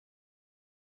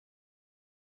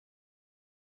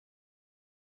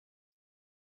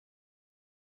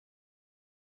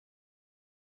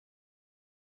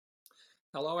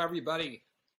Hello, everybody.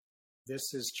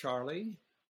 This is Charlie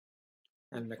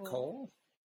and Nicole,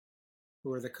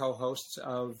 who are the co-hosts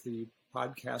of the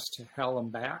podcast To Hell and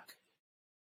Back,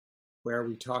 where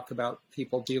we talk about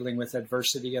people dealing with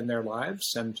adversity in their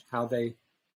lives and how they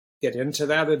get into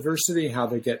that adversity, how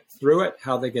they get through it,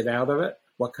 how they get out of it,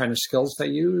 what kind of skills they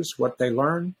use, what they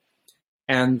learn.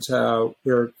 And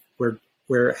we're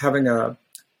having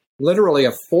literally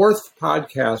a fourth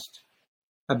podcast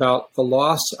about the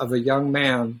loss of a young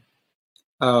man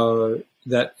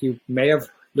that you may have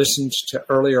listened to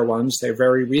earlier ones. They're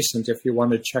very recent if you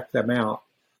want to check them out.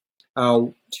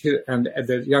 And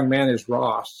the young man is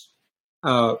Ross.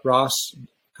 Ross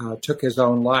took his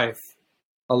own life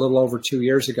a little over 2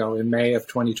 years ago in May of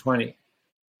 2020.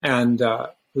 And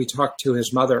we talked to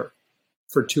his mother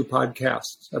for 2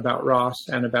 podcasts about Ross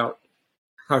and about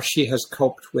how she has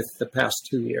coped with the past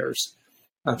 2 years,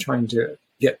 trying to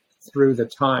get through the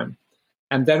time.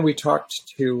 And then we talked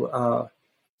to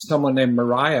someone named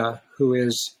Mariah, who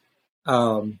is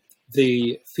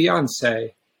the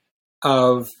fiance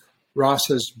of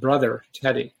Ross's brother,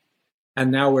 Teddy. And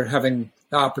now we're having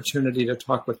the opportunity to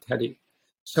talk with Teddy.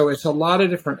 So it's a lot of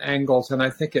different angles, and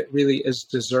I think it really is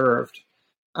deserved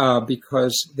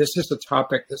because this is a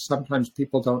topic that sometimes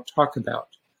people don't talk about,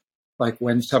 like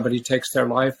when somebody takes their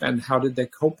life and how did they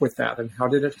cope with that and how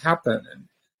did it happen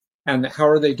and how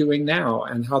are they doing now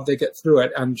and how they get through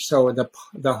it. And so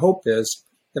the hope is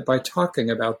that by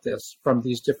talking about this from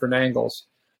these different angles,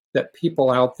 that people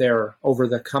out there over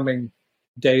the coming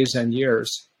days and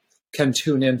years can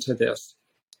tune into this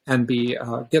and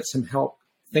get some help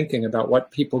thinking about what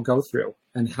people go through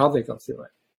and how they go through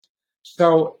it.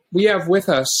 So we have with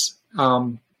us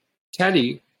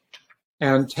Teddy,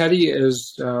 and Teddy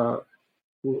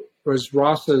was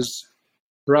Ross's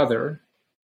brother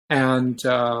and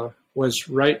was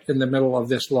right in the middle of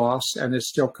this loss and is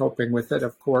still coping with it,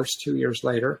 of course, 2 years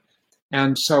later.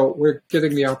 And so we're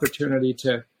getting the opportunity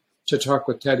to talk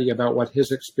with Teddy about what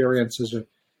his experiences are.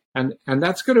 And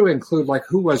that's going to include, like,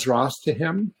 who was Ross to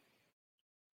him?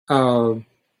 The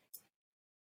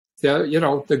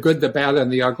good, the bad,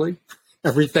 and the ugly,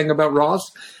 everything about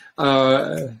Ross.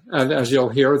 And as you'll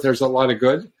hear, there's a lot of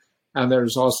good, and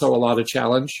there's also a lot of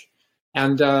challenge.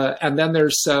 And then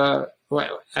there's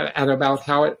and about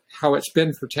how it's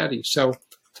been for Teddy. So,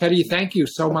 Teddy, thank you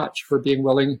so much for being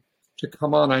willing to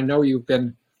come on. I know you've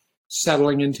been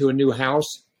settling into a new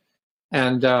house,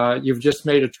 and you've just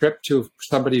made a trip to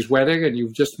somebody's wedding, and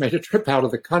you've just made a trip out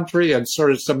of the country, and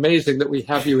sort of it's amazing that we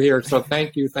have you here. So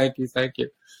thank you.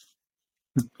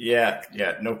 Yeah,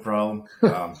 no problem.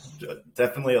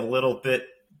 Definitely a little bit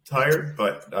tired,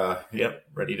 but yep,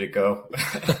 ready to go.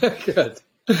 Good.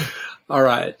 All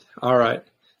right.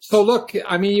 So look,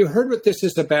 I mean, you heard what this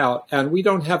is about, and we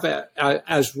don't have,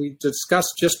 as we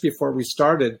discussed just before we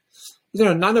started,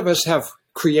 none of us have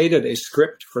created a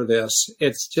script for this.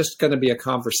 It's just going to be a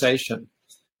conversation.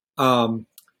 And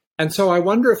so I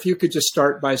wonder if you could just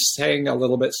start by saying a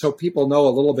little bit so people know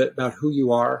a little bit about who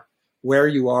you are, where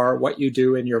you are, what you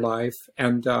do in your life,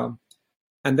 and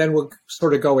then we'll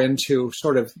sort of go into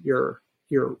sort of your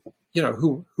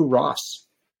who Ross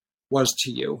was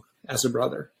to you as a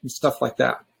brother and stuff like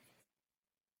that.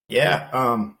 Yeah.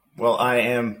 Well, I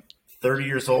am 30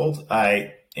 years old.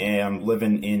 I am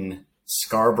living in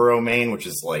Scarborough, Maine, which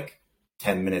is like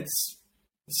 10 minutes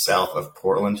south of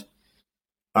Portland.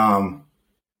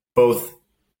 Both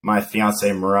my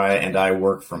fiance Mariah and I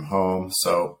work from home,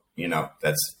 so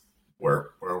that's where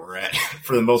we're at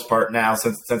for the most part now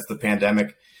since the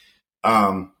pandemic.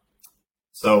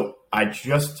 So I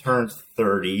just turned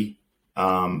 30.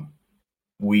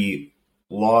 We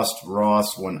lost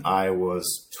Ross when I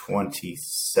was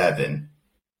 27.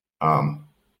 I'm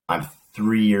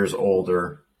 3 years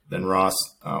older than Ross.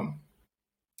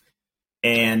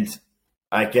 And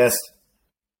I guess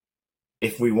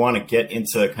if we want to get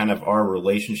into kind of our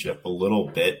relationship a little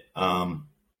bit,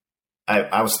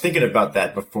 I was thinking about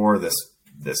that before this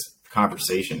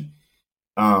conversation.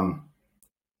 And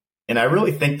I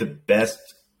really think the best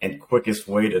and quickest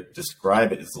way to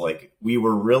describe it is like we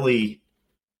were really,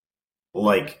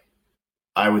 like,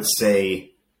 I would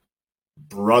say,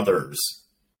 brothers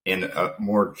in a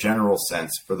more general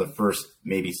sense for the first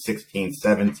maybe 16,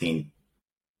 17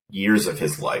 years of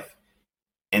his life.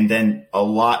 And then a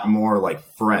lot more like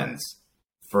friends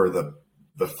for the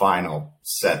final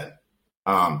 7.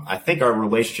 I think our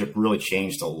relationship really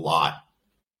changed a lot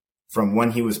from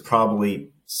when he was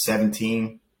probably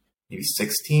 17, maybe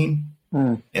 16,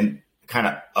 and kind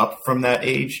of up from that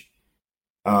age.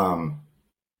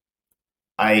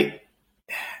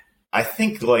 I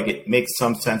think like it makes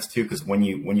some sense too, because when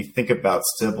you think about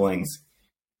siblings,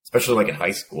 especially like in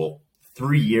high school,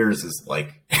 3 years is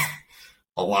like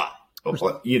a lot.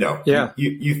 You know, Yeah.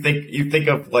 you think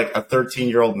of like a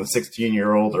 13-year-old and a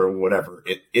 16-year-old or whatever.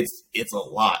 It's a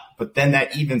lot, but then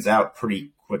that evens out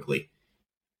pretty quickly.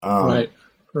 Right.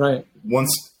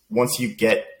 Once you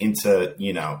get into,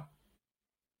 you know,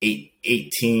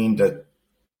 18 to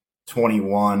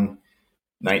 21,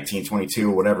 19,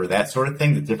 22, whatever, that sort of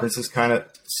thing, the differences kind of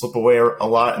slip away a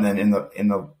lot. And then in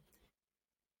the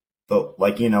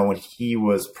like, you know, when he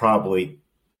was probably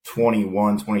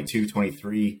 21, 22,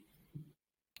 23,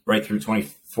 right through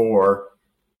 24,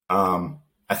 I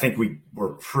think we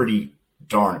were pretty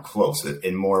darn close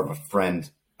in more of a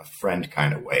friend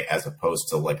kind of way, as opposed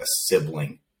to like a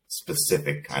sibling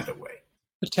specific kind of way.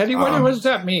 But Teddy, what does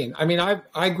that mean? I mean,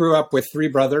 I grew up with 3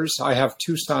 brothers. I have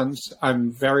 2 sons.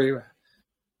 I'm very,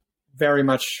 very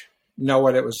much know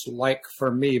what it was like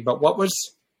for me. But what was,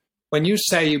 when you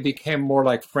say you became more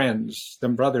like friends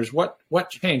than brothers, what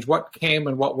changed? What came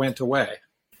and what went away?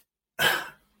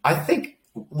 I think,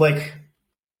 like,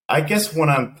 I guess when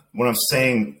I'm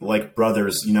saying like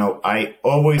brothers, you know, I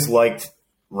always liked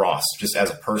Ross just as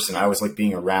a person. I always liked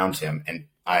being around him, and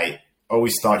I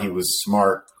always thought he was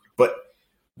smart, but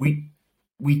we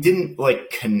didn't like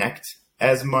connect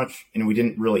as much, and we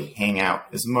didn't really hang out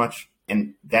as much.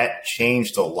 And that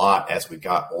changed a lot as we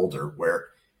got older, where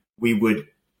we would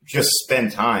just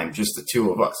spend time, just the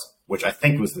 2 of us, which I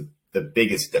think was the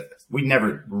biggest difference. We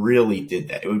never really did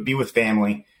that. It would be with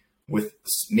family, with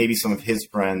maybe some of his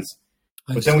friends,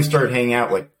 but then we started hanging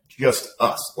out like just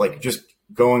us, like just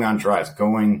going on drives,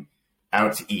 going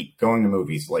out to eat, going to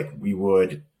movies. Like we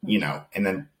would, you know, and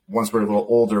then once we're a little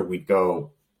older, we'd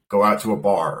go out to a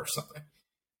bar or something.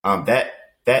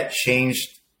 That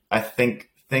changed, I think,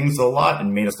 things a lot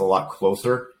and made us a lot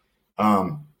closer.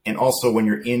 And also when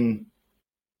you're in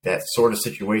that sort of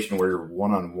situation where you're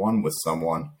one-on-one with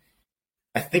someone,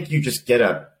 I think you just get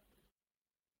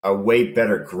a way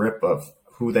better grip of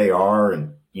who they are,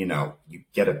 and, you know, you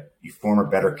form a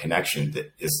better connection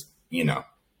that is, you know,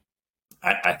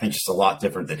 I think just a lot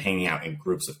different than hanging out in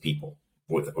groups of people,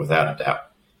 without a doubt.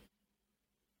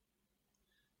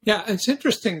 Yeah, it's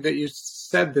interesting that you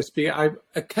said this.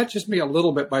 It catches me a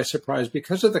little bit by surprise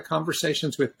because of the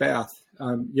conversations with Beth,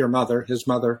 your mother, his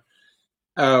mother,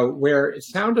 where it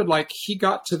sounded like he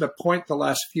got to the point the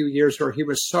last few years where he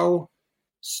was so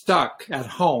stuck at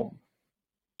home,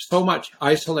 so much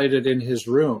isolated in his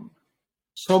room,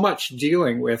 so much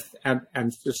dealing with,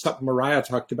 and something Mariah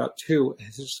talked about too,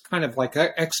 is kind of like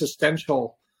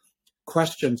existential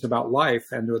questions about life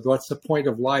and what's the point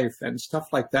of life and stuff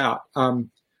like that.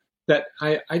 That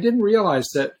I didn't realize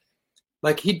that,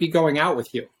 like, he'd be going out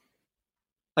with you.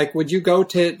 Like, would you go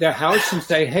to their house and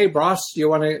say, "Hey, Ross, do you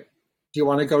want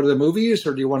to go to the movies,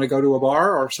 or do you want to go to a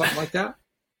bar or something like that?"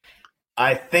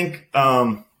 I think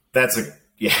that's a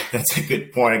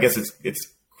good point. I guess it's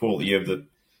cool that you have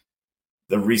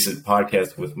the recent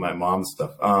podcast with my mom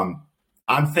stuff.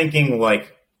 I'm thinking,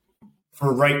 like,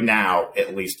 for right now,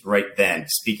 at least right then,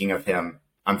 speaking of him,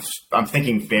 I'm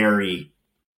thinking very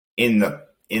in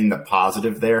the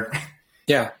positive there.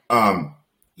 Yeah.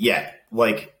 Yeah.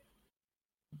 Like,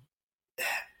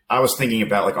 I was thinking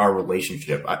about like our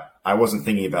relationship. I wasn't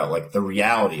thinking about like the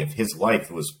reality of his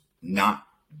life was not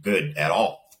good at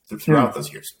all throughout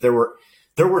those years. There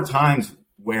were times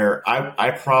where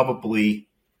I probably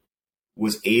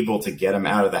was able to get him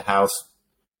out of the house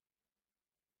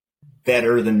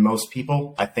better than most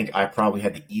people. I think I probably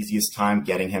had the easiest time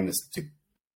getting him to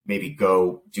maybe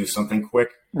go do something quick.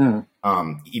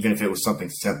 Even if it was something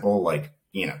simple, like,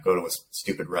 you know, go to a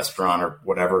stupid restaurant or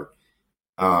whatever.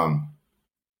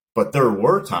 But there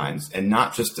were times, and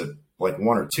not just like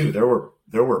 1 or 2,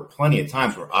 there were plenty of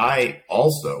times where I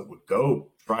also would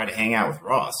go try to hang out with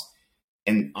Ross.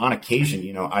 And on occasion,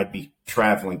 you know, I'd be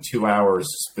traveling 2 hours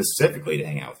specifically to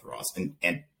hang out with Ross, and,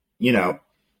 you know,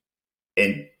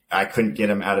 and I couldn't get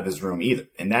him out of his room either.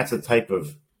 And that's a type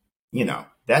of, you know,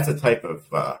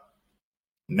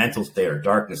 mental state or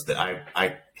darkness that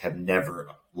I have never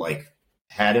like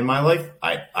had in my life.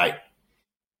 I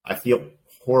feel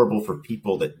horrible for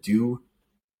people that do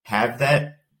have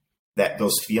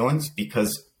those feelings,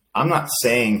 because I'm not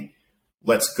saying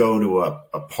let's go to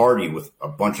a party with a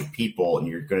bunch of people and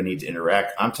you're going to need to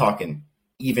interact. I'm talking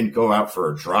even go out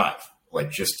for a drive,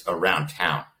 like just around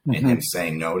town, and him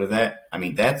saying no to that. I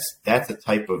mean, that's a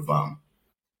type of,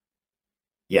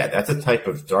 that's a type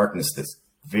of darkness that's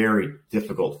very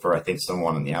difficult for, I think,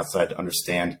 someone on the outside to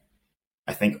understand.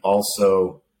 I think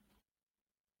also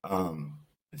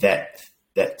that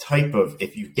type of,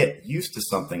 if you get used to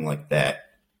something like that,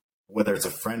 whether it's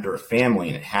a friend or a family,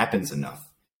 and it happens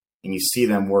enough, and you see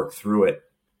them work through it,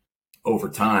 over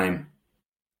time,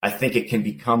 I think it can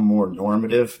become more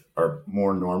normative or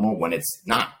more normal when it's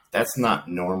not. That's not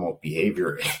normal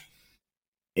behavior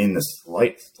in the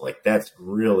slightest. Like, that's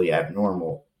really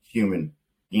abnormal human,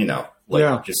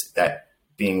 just that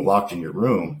being locked in your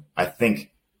room. I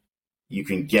think you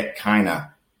can get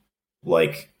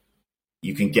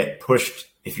you can get pushed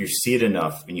if you see it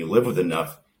enough and you live with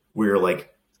enough where you're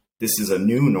like, this is a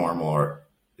new normal, or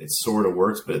it sort of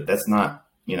works, but that's not,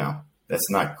 that's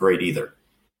not great either.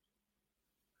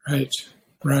 Right.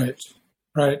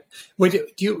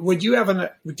 Did you have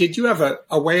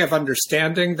a way of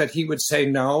understanding that he would say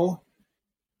no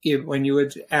when you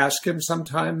would ask him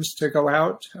sometimes to go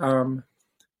out?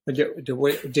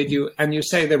 Did you? And you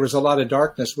say there was a lot of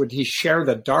darkness. Would he share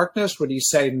the darkness? Would he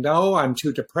say, no, I'm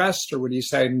too depressed? Or would he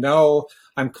say, no,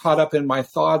 I'm caught up in my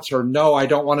thoughts? Or no, I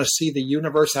don't want to see the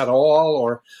universe at all?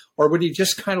 Or would he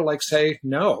just kind of like say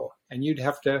no, and you'd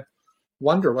have to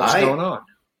wonder what's going on?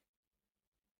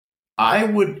 I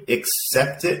would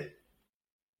accept it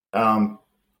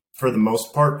for the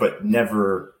most part, but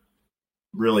never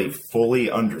really fully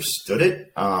understood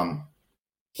it.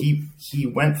 He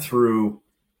went through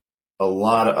a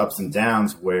lot of ups and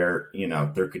downs where,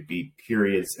 there could be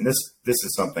periods, and this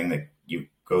is something that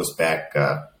goes back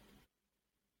to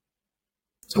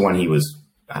when he was,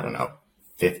 I don't know,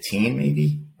 15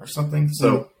 maybe or something.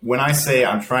 So when I say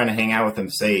I'm trying to hang out with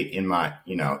him, say in my,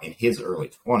 in his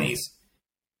early 20s,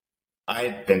 I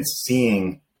had been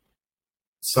seeing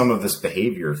some of this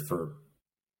behavior for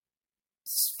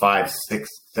 5, 6,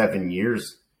 7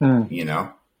 years,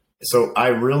 So I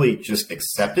really just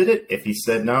accepted it. If he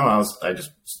said no,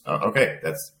 okay,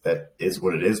 that is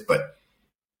what it is. But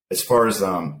as far as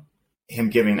him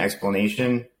giving an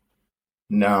explanation,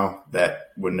 no,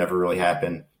 that would never really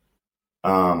happen.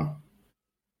 And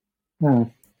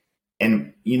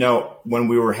when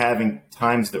we were having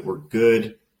times that were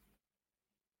good,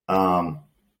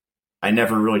 I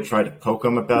never really tried to poke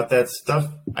him about that stuff.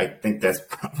 I think that's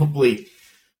probably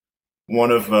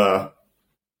one of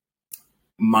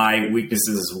my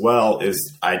weaknesses as well,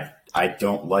 is I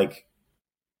don't like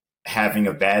having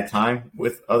a bad time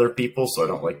with other people, so I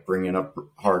don't like bringing up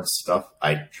hard stuff.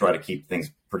 I try to keep things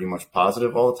pretty much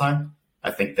positive all the time.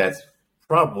 I think that's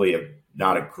probably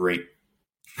not a great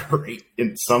trait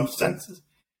in some senses.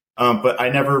 But I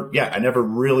never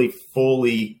really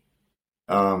fully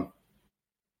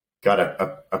got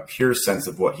a pure sense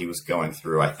of what he was going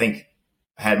through. I think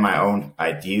I had my own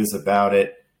ideas about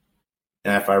it.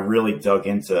 And if I really dug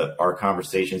into our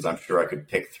conversations, I'm sure I could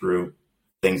pick through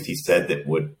things he said that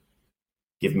would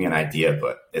give me an idea,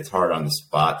 but it's hard on the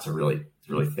spot to really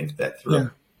think that through. Yeah.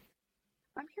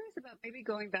 I'm curious about maybe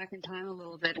going back in time a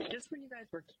little bit, just when you guys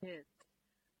were kids.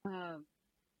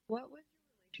 What was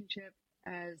your relationship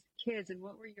as kids, and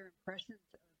what were your impressions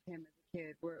of him as a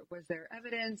kid? Was there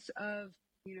evidence of,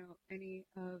 any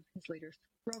of his later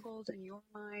struggles in your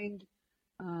mind?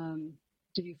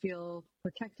 Did you feel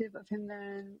protective of him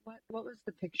then? What was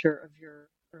the picture of your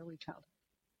early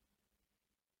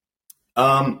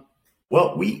childhood?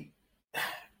 Well, we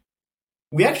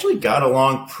actually got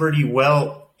along pretty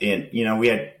well. We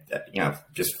had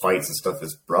just fights and stuff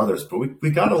as brothers, but we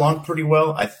got along pretty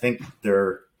well. I think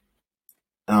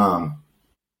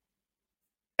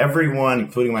everyone,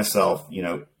 including myself,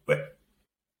 but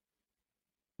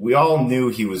we all knew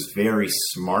he was very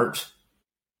smart,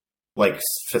 like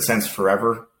since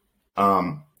forever.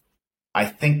 I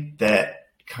think that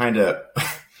kind of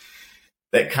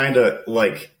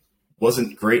like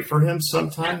wasn't great for him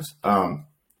sometimes.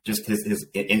 Just his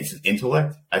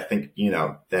intellect, I think,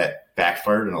 that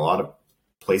backfired in a lot of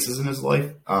places in his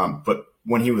life. But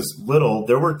when he was little,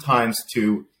 there were times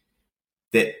too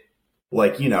that,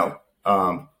 like, he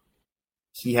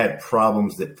had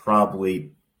problems that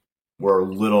probably were a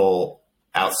little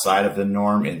outside of the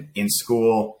norm in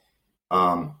school,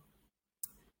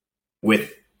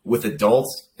 with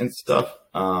adults and stuff.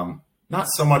 Not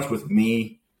so much with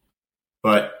me,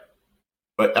 but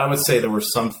I would say there were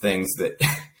some things that,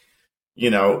 he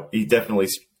definitely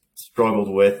struggled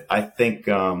with. I think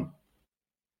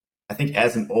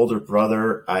as an older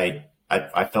brother, I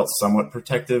felt somewhat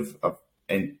protective of,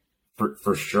 and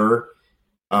for sure.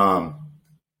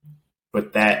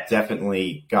 But that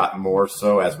definitely got more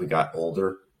so as we got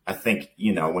older. I think,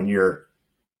 when you're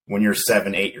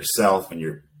 7, 8 yourself and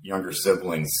your younger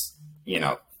siblings,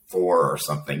 4 or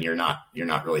something, you're not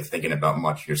really thinking about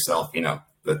much yourself.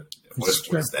 What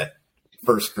is that?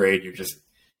 First grade, you're just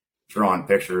drawing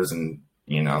pictures and,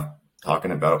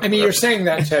 talking about. I mean, you're saying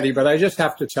that, Teddy, but I just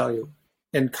have to tell you,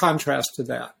 in contrast to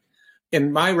that,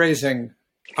 in my raising,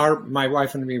 my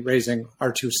wife and me raising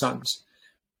our 2 sons,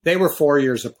 they were 4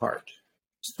 years apart,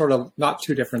 sort of not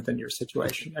too different than your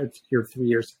situation. You're 3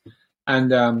 years,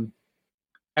 and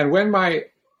when my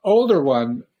older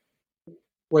one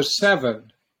was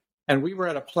 7, and we were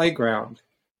at a playground,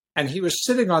 and he was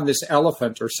sitting on this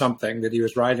elephant or something that he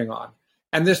was riding on,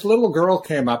 and this little girl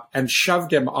came up and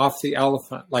shoved him off the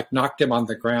elephant, like knocked him on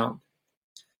the ground.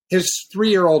 His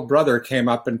 3-year-old brother came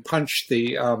up and punched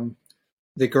the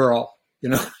girl,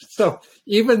 So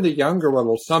even the younger one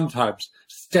will sometimes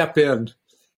step in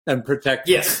and protect.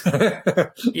 Yes,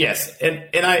 yes, and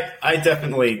I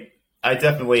definitely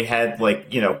had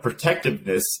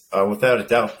protectiveness without a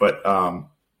doubt, but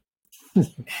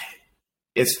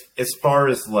as far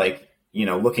as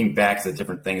looking back at the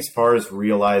different things, as far as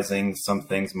realizing some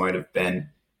things might have been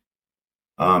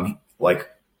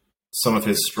some of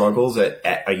his struggles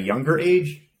at a younger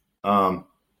age.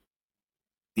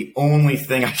 The only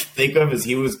thing I can think of is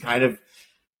he was kind of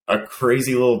a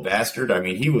crazy little bastard. I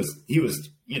mean, he was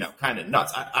kind of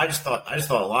nuts. I just thought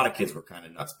a lot of kids were kind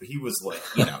of nuts, but he was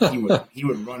he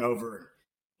would run over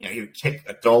and he would kick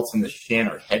adults in the shin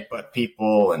or headbutt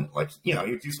people, and he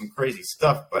would do some crazy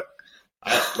stuff. But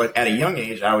at a young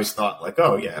age, I always thought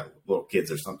oh yeah, little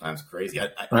kids are sometimes crazy.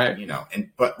 Right.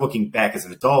 But looking back as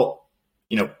an adult,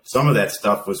 some of that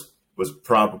stuff was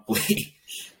probably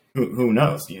who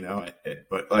knows,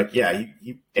 but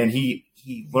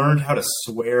he learned how to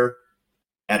swear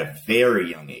at a very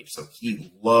young age. So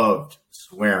he loved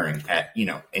swearing and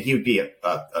he would be a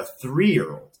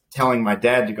 3-year-old telling my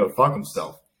dad to go fuck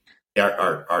himself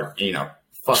or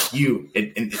fuck you.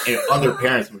 And other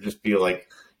parents would just be like,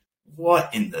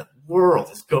 what in the world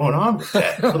is going on with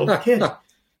that little kid?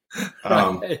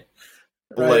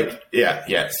 Right.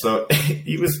 Yeah. So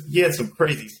he had some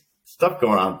crazy stuff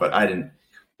going on, but I didn't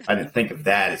think of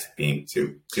that as being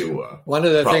too one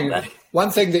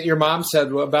thing that your mom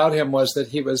said about him was that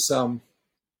he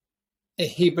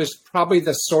was probably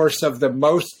the source of the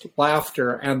most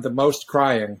laughter and the most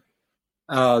crying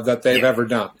that they've ever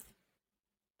done.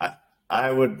 I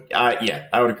would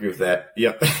agree with that.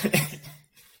 Yep.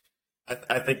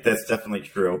 I think that's definitely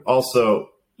true. Also,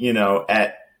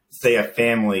 at say a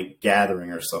family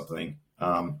gathering or something,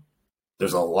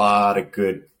 there's a lot of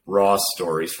good raw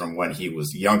stories from when he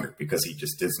was younger because he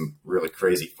just did some really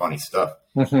crazy, funny stuff.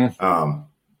 Mm-hmm.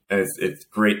 And it's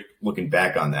great looking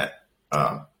back on that.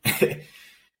 I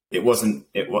wouldn't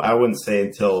say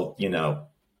until,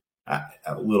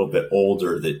 a little bit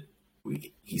older that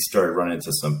he started running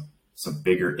into some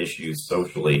bigger issues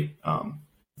socially,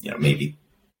 maybe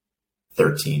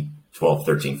 12,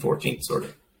 13, 14 sort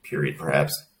of period,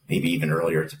 perhaps, maybe even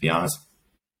earlier, to be honest.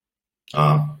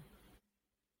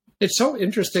 It's so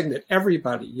interesting that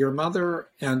everybody, your mother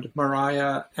and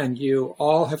Mariah and you,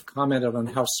 all have commented on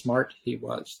how smart he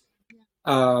was.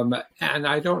 And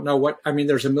I don't know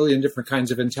there's a million different kinds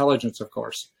of intelligence, of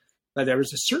course, but there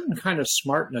was a certain kind of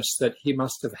smartness that he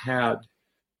must have had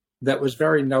that was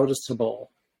very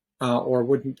noticeable or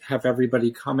wouldn't have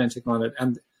everybody commenting on it.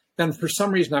 And then for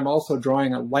some reason, I'm also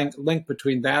drawing a link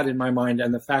between that in my mind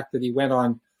and the fact that he went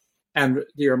on and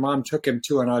your mom took him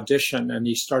to an audition and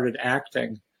he started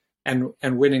acting and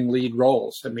winning lead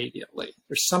roles immediately.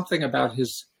 There's something about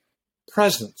his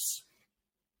presence,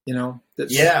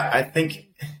 I think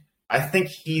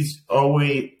he's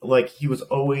always he was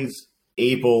always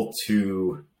able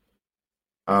to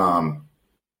kind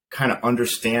of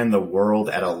understand the world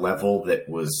at a level that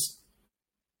was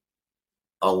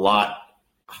a lot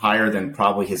higher than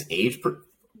probably his age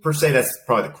per se. That's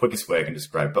probably the quickest way I can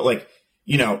describe it. But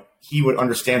he would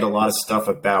understand a lot of stuff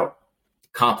about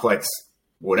complex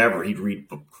whatever. He'd read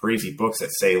crazy books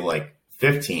at say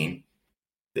 15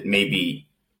 that maybe,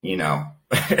 a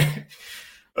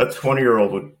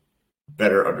 20-year-old would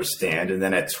better understand. And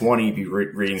then at 20, he'd be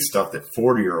reading stuff that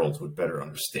 40-year-olds would better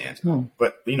understand.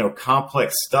 But,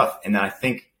 complex stuff. And I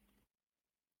think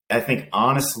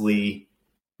honestly,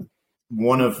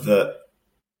 one of the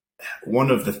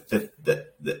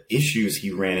issues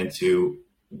he ran into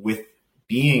with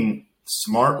being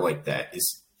smart like that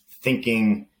is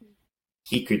thinking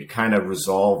he could kind of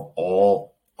resolve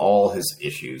all his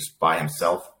issues by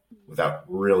himself without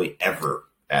really ever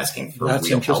asking for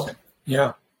real help.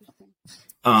 Yeah.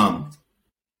 And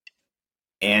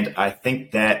I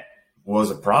think that was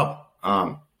a problem.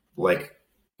 A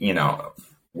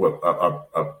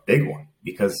big one,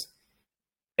 because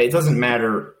it doesn't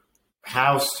matter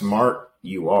how smart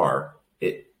you are,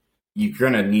 you're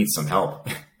going to need some help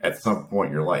at some point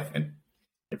in your life. And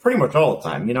pretty much all the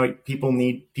time, people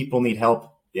need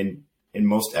help in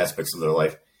most aspects of their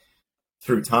life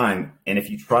through time. And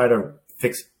if you try to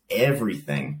fix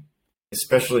everything,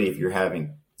 especially if you're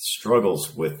having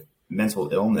struggles with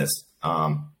mental illness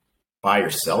by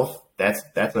yourself, that's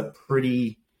a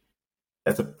pretty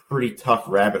tough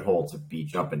rabbit hole to be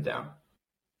jumping down.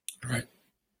 Right.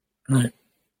 Right.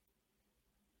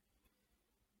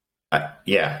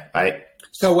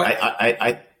 So what?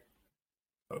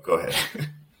 Oh, go ahead.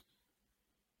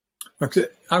 Okay,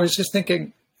 I was just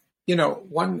thinking,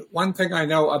 one thing I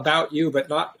know about you,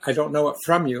 but I don't know it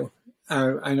from you.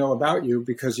 I know about you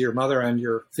because your mother and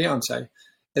your fiance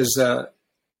is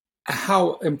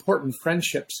how important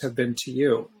friendships have been to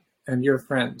you and your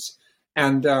friends.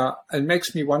 And it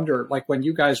makes me wonder, like when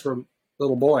you guys were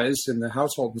little boys in the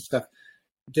household and stuff,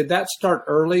 did that start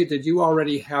early? Did you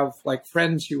already have like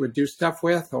friends you would do stuff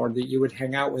with, or that you would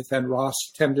hang out with, and Ross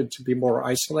tended to be more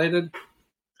isolated?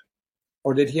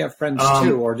 Or did he have friends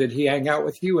too? Or did he hang out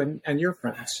with you and your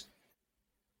friends?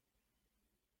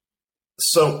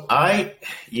 So I'm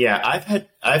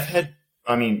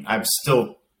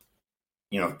still,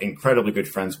 incredibly good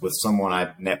friends with someone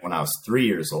I met when I was 3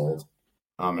 years old.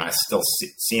 And I still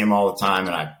see him all the time,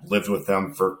 and I lived with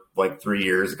them for like 3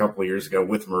 years, a couple of years ago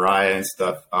with Mariah and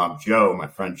stuff. Joe, my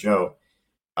friend Joe,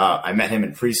 I met him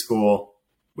in preschool.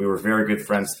 We were very good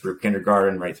friends through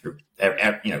kindergarten, right through,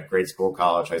 grade school,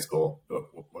 college, high school,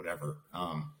 whatever.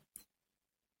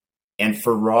 And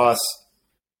for Ross,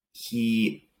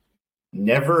 he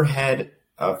never had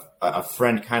a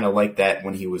friend kind of like that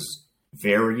when he was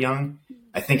very young.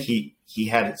 I think he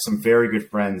had some very good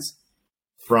friends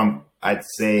from, I'd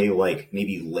say, like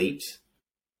maybe late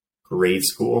grade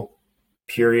school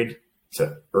period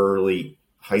to early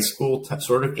high school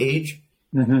sort of age.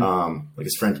 Mm-hmm. Like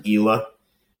his friend Ela.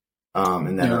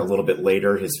 And then a little bit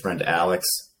later, his friend Alex.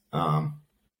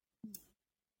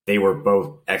 They were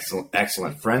both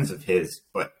excellent friends of his,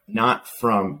 but not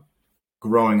from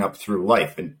growing up through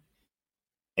life. And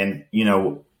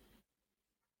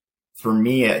for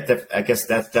me, I guess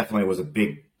that definitely was a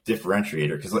big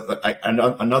differentiator, because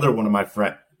another one of my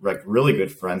really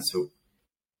good friends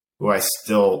who I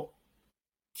still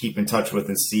keep in touch with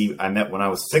and see, I met when I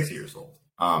was 6 years old.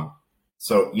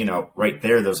 So, right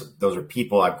there, those are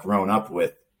people I've grown up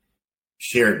with,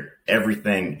 shared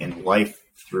everything in life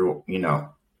through,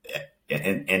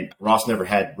 and Ross never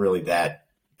had really that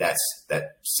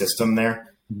system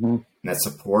there, mm-hmm. and that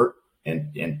support.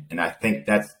 And I think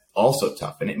that's also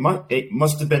tough. And it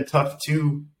must have been tough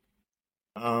too,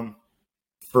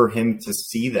 for him to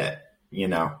see that,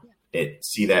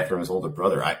 see that from his older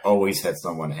brother. I always had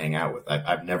someone to hang out with.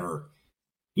 I've never,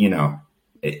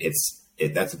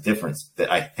 that's a difference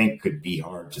that I think could be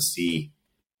hard to see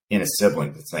in a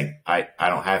sibling. It's like, I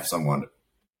don't have someone to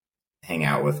hang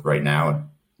out with right now,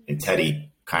 and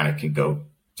Teddy kind of can go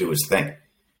do his thing.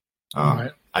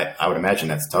 Right. I would imagine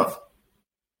that's tough.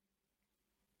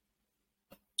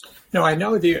 No, I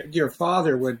know your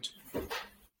father would,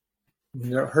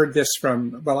 heard this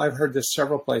from, well, I've heard this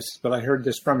several places, but I heard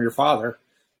this from your father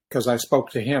because I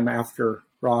spoke to him after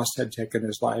Ross had taken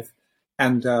his life.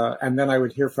 And then I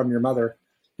would hear from your mother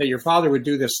that your father would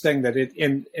do this thing that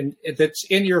that's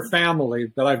in your family,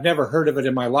 but I've never heard of it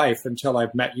in my life until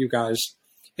I've met you guys,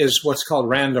 is what's called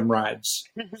random rides,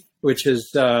 which is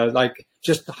like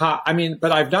just hop. I mean,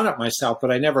 but I've done it myself,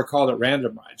 but I never called it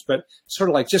random rides, but sort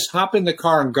of like just hop in the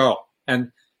car and go.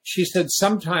 And she said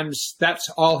sometimes that's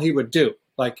all he would do.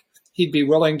 Like he'd be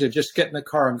willing to just get in the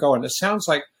car and go. And it sounds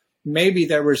like maybe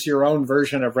there was your own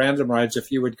version of random rides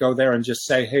if you would go there and just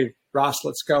say, hey, Ross,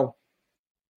 let's go.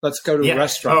 Let's go to a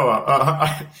restaurant.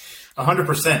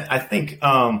 100%. I think,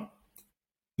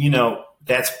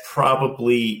 that's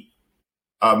probably,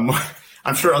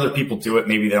 I'm sure other people do it.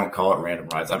 Maybe they don't call it random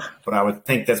rides, but I would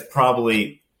think that's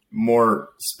probably more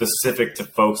specific to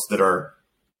folks that are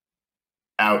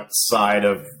outside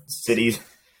of cities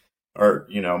or,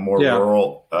 more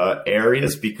rural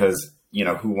areas, because,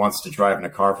 who wants to drive in a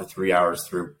car for 3 hours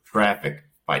through traffic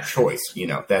by choice?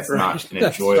 That's right. Not an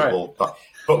enjoyable thought.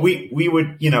 But we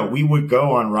would, we would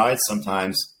go on rides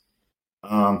sometimes,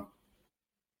 I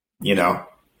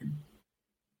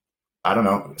don't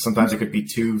know, sometimes it could be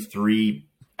 2-3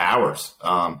 hours,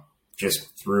 just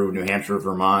through New Hampshire,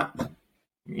 Vermont,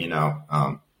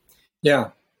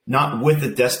 not with a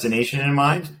destination in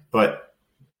mind, but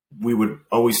we would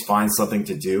always find something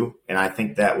to do. And I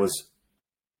think that was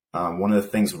one of the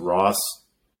things Ross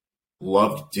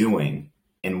loved doing.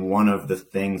 And one of the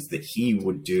things that he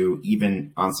would do,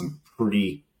 even on some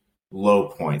pretty low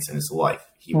points in his life,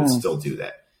 he would still do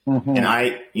that. Mm-hmm. And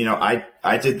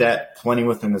I did that plenty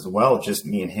with him as well, just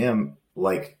me and him,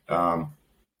 like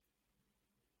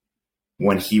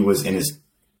when he was in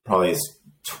probably his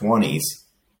 20s.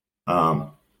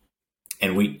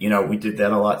 And we did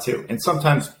that a lot too. And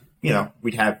sometimes,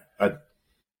 we'd have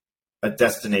a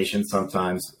destination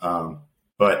sometimes,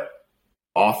 but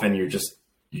often you're just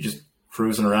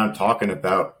cruising around talking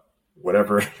about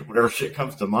whatever shit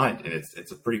comes to mind, and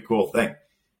it's a pretty cool thing,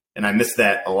 and I miss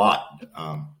that a lot.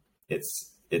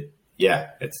 It's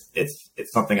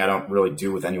something I don't really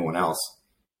do with anyone else.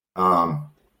 I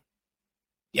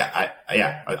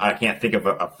can't think of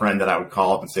a friend that I would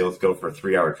call up and say, let's go for a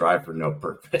 3-hour drive for no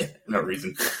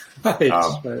reason. Right.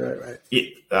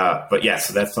 But yeah,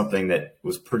 so that's something that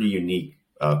was pretty unique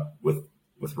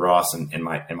with Ross and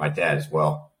my dad as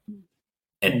well.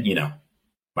 And,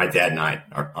 my dad and I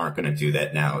aren't going to do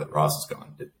that now that Ross is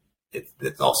gone.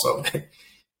 It's also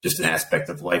just an aspect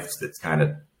of life that's kind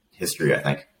of history, I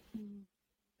think.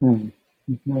 Mm-hmm.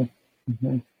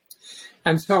 Mm-hmm.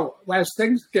 And so as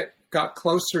things got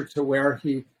closer to where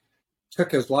he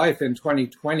took his life in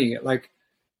 2020,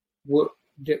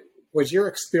 was your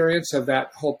experience of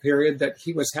that whole period that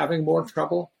he was having more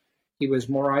trouble? He was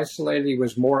more isolated. He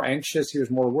was more anxious. He was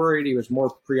more worried. He was more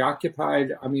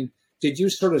preoccupied. I mean, did you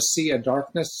sort of see a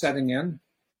darkness setting in,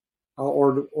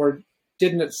 or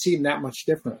didn't it seem that much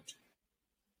different?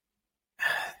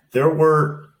 There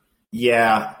was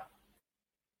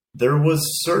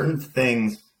certain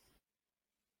things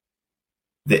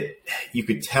that you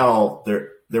could tell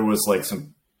there was like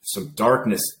some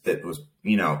darkness that was,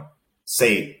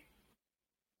 say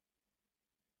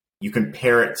you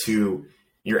compare it to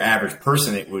your average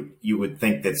person, you would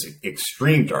think that's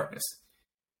extreme darkness.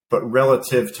 But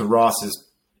relative to Ross's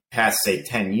past, say,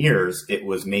 10 years, it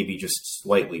was maybe just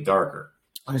slightly darker.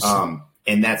 I see.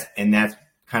 And that's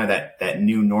kind of that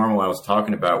new normal I was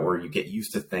talking about, where you get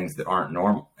used to things that aren't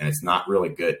normal, and it's not really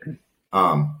good.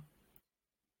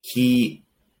 He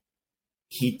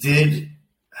did.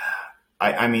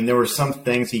 I mean, there were some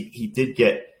things he did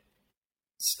get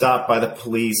stopped by the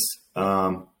police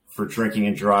for drinking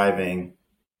and driving.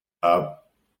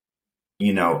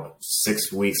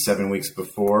 6 weeks, 7 weeks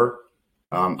before.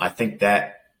 I think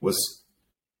that was,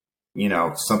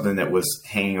 something that was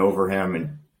hanging over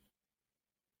him,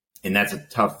 and that's a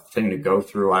tough thing to go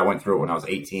through. I went through it when I was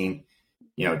 18.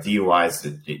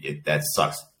 DUIs, that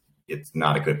sucks. It's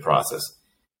not a good process.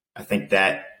 I think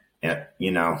that,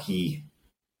 he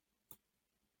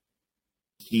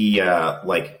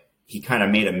kind of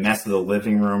made a mess of the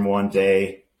living room one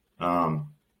day,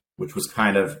 which was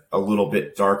kind of a little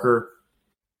bit darker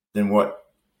than what,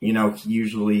 he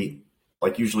usually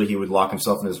he would lock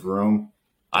himself in his room.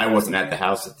 I wasn't at the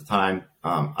house at the time.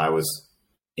 I was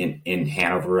in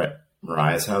Hanover at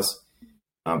Mariah's house.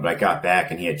 But I got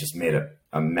back and he had just made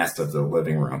a mess of the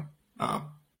living room,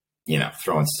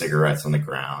 throwing cigarettes on the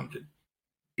ground, and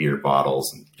beer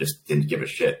bottles, and just didn't give a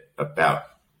shit about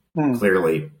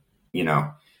clearly,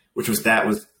 which was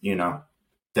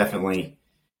definitely.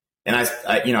 And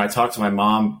I talked to my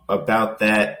mom about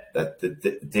that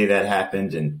the day that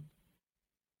happened, and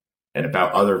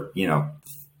about other,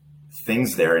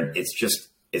 things there. And it's just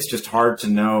hard to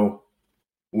know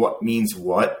what means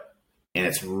what. And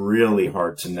it's really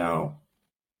hard to know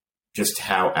just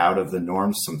how out of the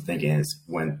norm something is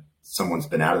when someone's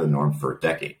been out of the norm for a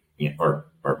decade, or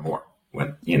more.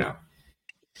 When,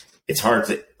 it's hard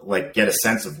to get a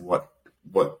sense of what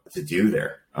to do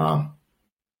there. Well,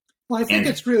 I think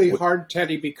it's really hard,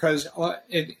 Teddy, because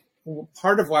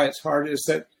part of why it's hard is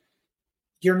that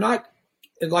you're not,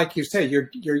 like you say,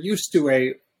 you're used to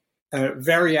a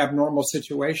very abnormal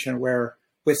situation where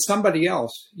with somebody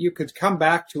else, you could come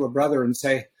back to a brother and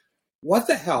say, what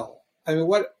the hell? I mean,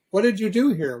 what did you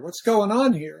do here? What's going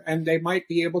on here? And they might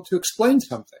be able to explain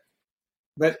something.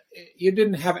 But you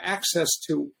didn't have access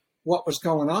to what was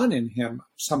going on in him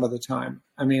some of the time.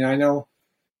 I mean, I know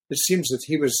it seems that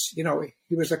he was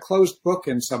a closed book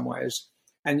in some ways,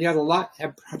 and yet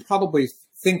probably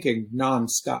thinking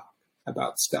nonstop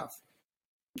about stuff.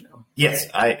 Yes,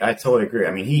 I totally agree.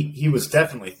 I mean, he was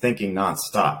definitely thinking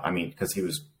nonstop. I mean, because he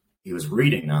was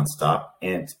reading nonstop,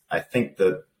 and I think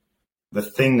the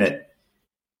thing that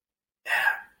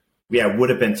would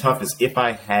have been tough is if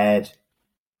I had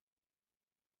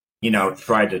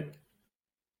tried to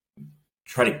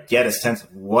get a sense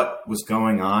of what was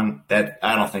going on. That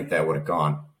I don't think that would have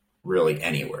gone really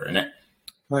anywhere.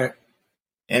 Right.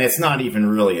 And it's not even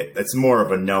really, it's more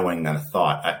of a knowing than a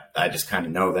thought. I just kind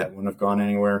of know that wouldn't have gone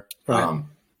anywhere. Right.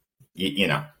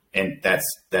 And that's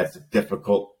a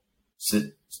difficult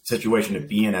situation to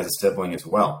be in as a sibling as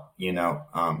well.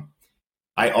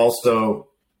 I also,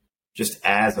 just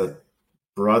as a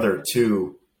brother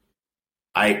too,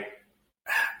 I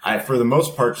for the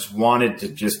most part just wanted to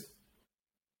just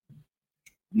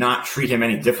not treat him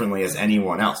any differently as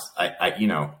anyone else.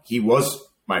 He was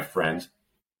my friend.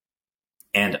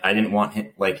 and I didn't want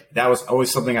him, like, that was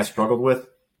always something I struggled with.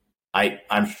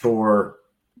 I'm sure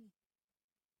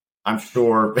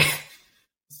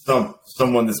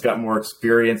someone that's got more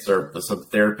experience or some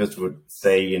therapist would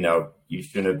say, you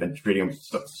shouldn't have been treating him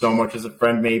so much as a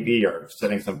friend, maybe, or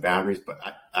setting some boundaries. But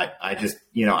I just,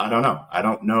 I don't know. I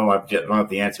don't know. I don't have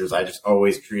the answers. I just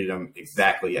always treated him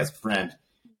exactly as a friend.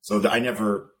 So I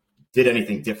never did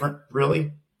anything different,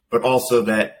 really. But also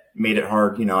that made it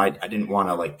hard. I didn't want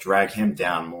to like drag him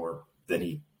down more than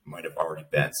he might have already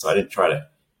been. So I didn't try to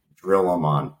drill him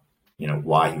on,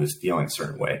 why he was feeling a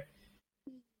certain way.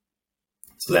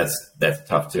 So that's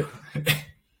tough too.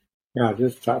 Yeah, it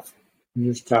is tough. It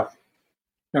is tough.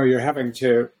 No, you're having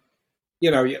to,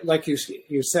 like you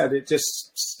said, it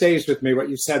just stays with me what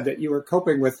you said, that you were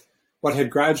coping with what had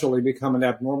gradually become an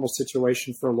abnormal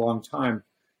situation for a long time.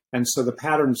 And so the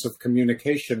patterns of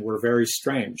communication were very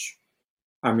strange.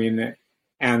 I mean,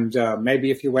 and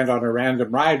maybe if you went on a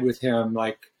random ride with him,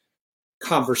 like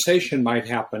conversation might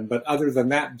happen. But other than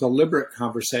that, deliberate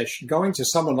conversation, going to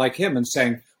someone like him and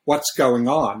saying, what's going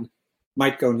on,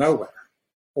 might go nowhere.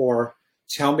 Or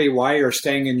tell me why you're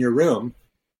staying in your room,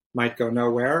 might go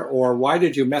nowhere. Or why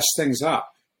did you mess things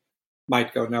up,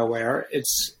 might go nowhere.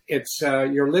 It's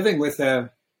you're living with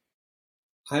you're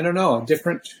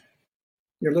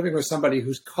living with somebody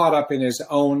who's caught up in his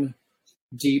own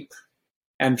deep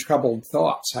and troubled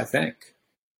thoughts, I think.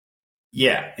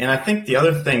 Yeah. And I think the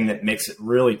other thing that makes it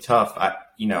really tough,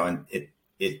 and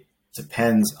it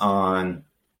depends on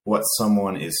what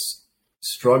someone is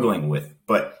struggling with.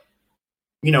 But,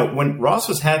 when Ross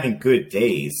was having good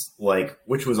days, like,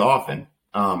 which was often,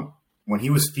 when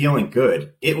he was feeling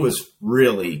good, it was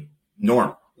really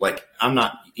normal. Like,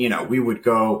 we would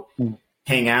go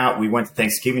hang out. We went to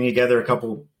Thanksgiving together a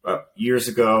couple years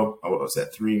ago. Oh, what was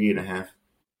that? 3.5?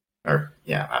 Or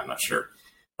yeah, I'm not sure.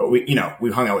 But we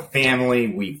hung out with family.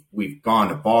 We've gone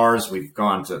to bars. We've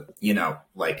gone to,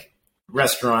 like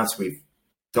restaurants. We've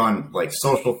done like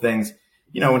social things.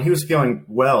 When he was feeling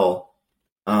well,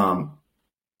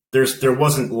 there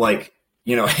wasn't like,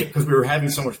 because we were having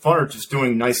so much fun just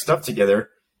doing nice stuff together.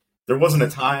 There wasn't a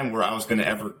time where I was going to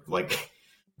ever like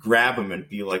grab him and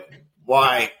be like,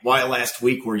 why last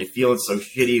week were you feeling so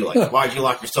shitty? Like, why'd you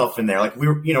lock yourself in there? Like we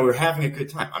were having a good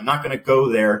time. I'm not going to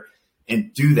go there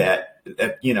and do that.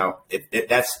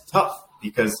 That's tough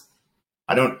because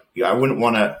I wouldn't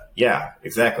want to. Yeah,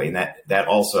 exactly. And that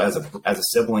also as a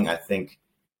sibling, I think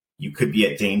you could be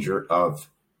at danger of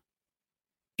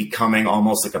becoming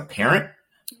almost like a parent.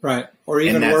 Right. Or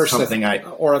even worse,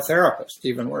 or a therapist,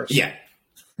 even worse. Yeah.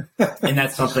 And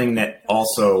that's something that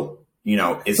also,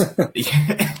 is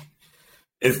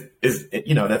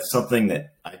that's something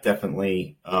that I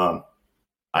definitely,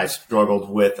 I struggled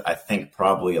with. I think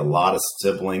probably a lot of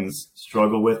siblings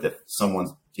struggle with if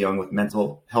someone's dealing with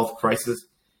mental health crisis.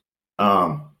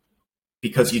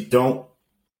 Because you don't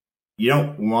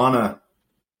want to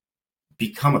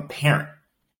become a parent,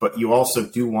 but you also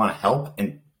do want to help,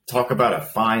 and talk about a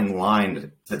fine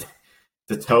line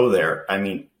to toe there. I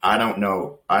mean, I don't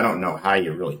know how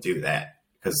you really do that,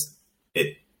 because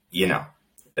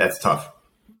that's tough.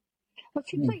 Well, it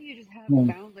seems like you just have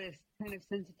boundless kind of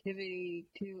sensitivity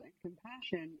to and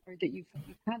compassion, or that you've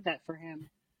had that for him,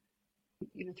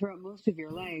 throughout most of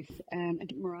your life. And I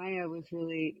think Mariah was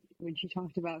really, when she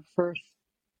talked about first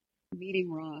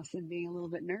meeting Ross and being a little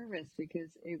bit nervous because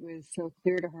it was so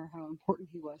clear to her how important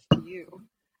he was to you,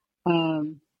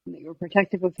 and that you were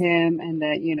protective of him, and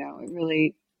that it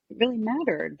really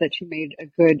mattered that she made a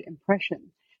good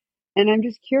impression. And I'm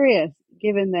just curious,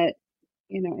 given that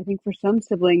I think for some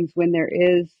siblings, when there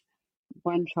is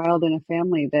one child in a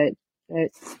family that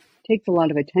takes a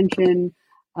lot of attention,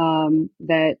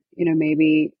 that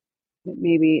maybe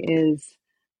is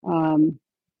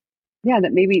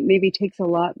that maybe takes a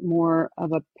lot more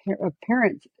of a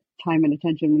parent's time and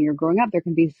attention when you're growing up. There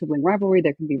can be sibling rivalry,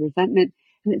 there can be resentment,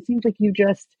 and it seems like you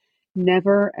just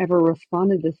never ever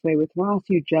responded this way with Ross.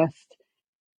 You just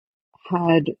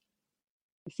had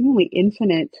seemingly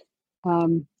infinite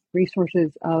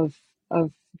resources of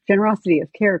generosity,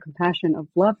 of care, compassion, of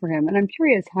love for him. And I'm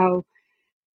curious how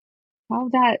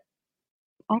that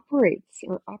operates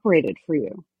or operated for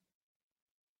you.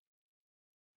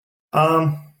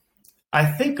 I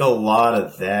think a lot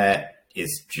of that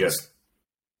is just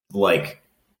like,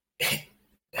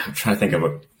 I'm trying to think of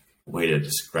a way to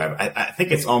describe it. I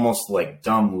think it's almost like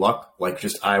dumb luck. Like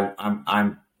just I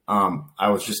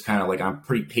was just kind of like, I'm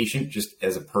pretty patient just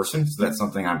as a person. So that's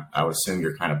something I would assume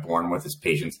you're kind of born with, is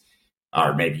patience,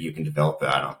 or maybe you can develop it.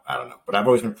 I don't know, but I've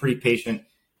always been pretty patient.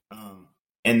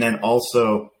 And then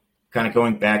also kind of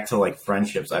going back to like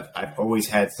friendships, I've always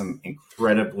had some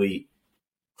incredibly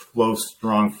close,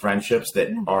 strong friendships that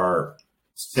are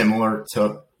similar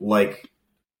to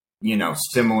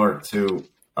similar to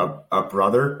a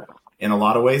brother in a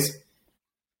lot of ways.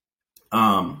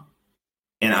 And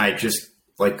I just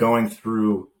like going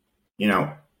through,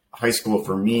 high school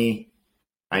for me,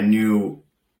 I knew,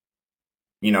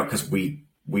 cause we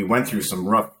went through some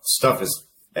rough stuff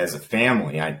as a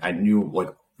family. I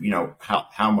knew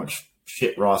how much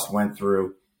shit Ross went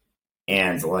through.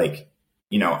 And I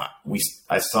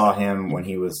saw him when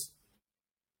he was,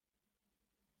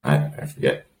 I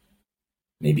forget,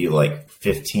 maybe like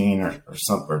 15 or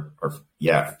something, or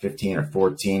 15 or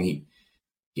 14.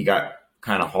 He got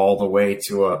kind of hauled away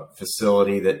to a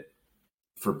facility that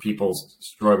for people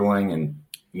struggling. And,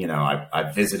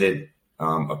 I visited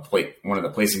one of the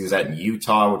places he was at in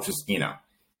Utah, which is,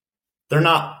 they're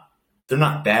not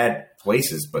bad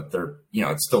places, but they're,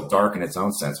 it's still dark in its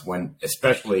own sense when,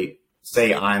 especially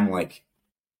say I'm like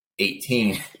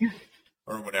 18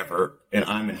 or whatever, and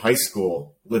I'm in high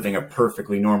school living a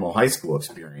perfectly normal high school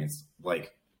experience,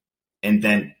 and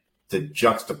then to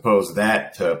juxtapose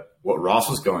that to what Ross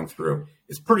was going through,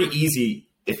 it's pretty easy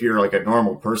if you're like a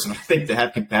normal person, I think, to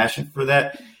have compassion for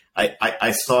that.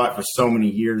 I saw it for so many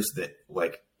years that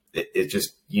it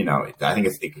just, I think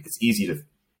it's easy to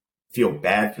feel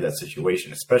bad for that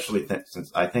situation, especially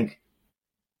since I think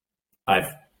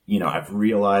I've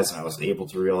realized, and I was able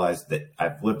to realize that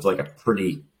I've lived like a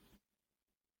pretty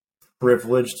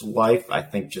privileged life. I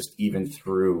think just even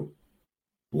through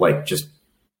just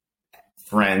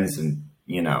friends and,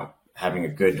 having a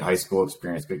good high school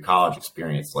experience, good college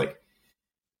experience,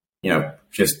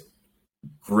 just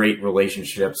great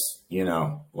relationships,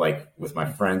 with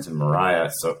my friends and Mariah.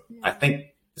 So I think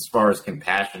as far as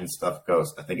compassion and stuff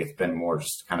goes, I think it's been more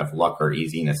just kind of luck or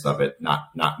easiness of it,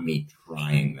 not me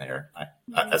trying there.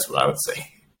 That's what I would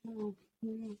say.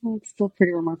 It's still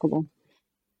pretty remarkable.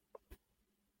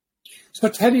 So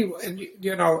Teddy,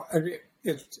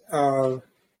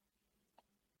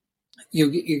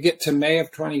 you get to May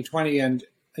of 2020, and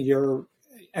your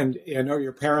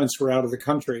parents were out of the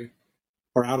country,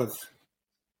 or out of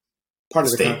part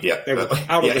of the country. Yeah. They were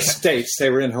out of the States. They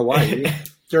were in Hawaii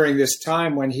during this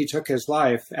time when he took his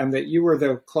life, and that you were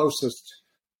the closest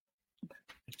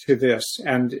to this,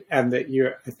 and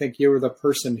that I think you were the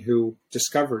person who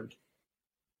discovered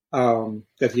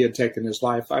that he had taken his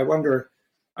life. I wonder,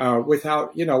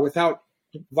 without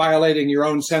violating your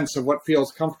own sense of what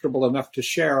feels comfortable enough to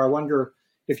share, I wonder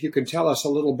if you could tell us a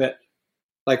little bit,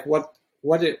 what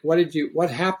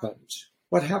happened?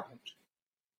 What happened?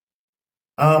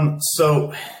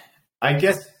 So I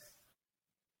guess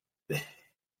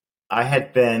I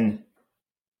had been,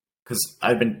 because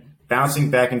I've been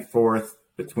bouncing back and forth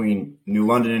between New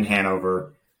London and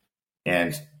Hanover,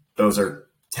 and those are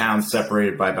towns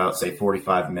separated by about, say,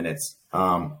 45 minutes,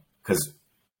 because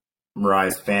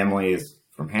Mariah's family is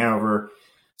from Hanover.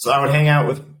 So I would hang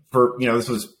out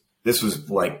this was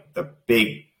like the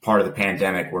big part of the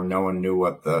pandemic where no one knew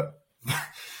what the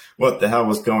hell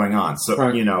was going on. So,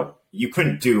 right. You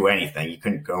couldn't do anything. You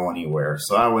couldn't go anywhere.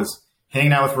 So I was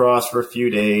hanging out with Ross for a few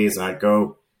days, and I'd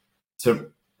go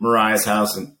to Mariah's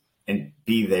house and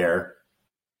be there.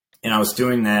 And I was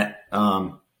doing that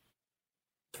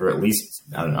for at least,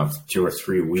 2 or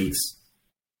 3 weeks.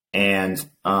 And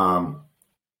I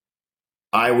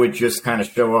would just kind of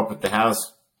show up at the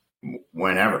house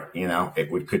whenever,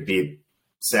 it could be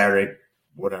Saturday,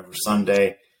 whatever,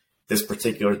 Sunday. This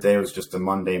particular day was just a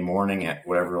Monday morning at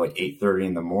whatever, 8:30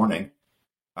 in the morning.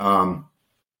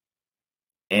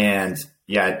 And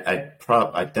yeah, I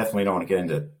definitely don't want to get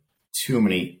into too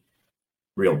many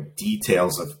real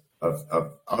details of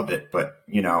it, but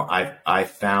I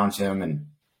found him and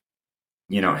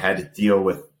had to deal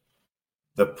with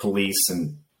the police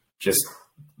and just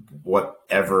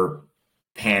whatever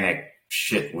panic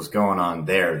shit was going on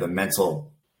there. The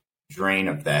mental drain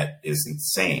of that is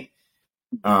insane.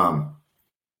 And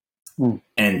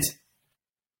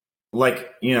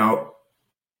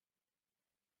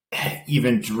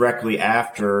even directly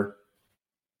after,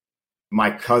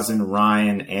 my cousin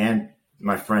Ryan and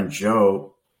my friend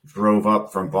Joe drove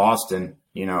up from Boston,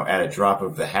 at a drop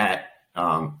of the hat,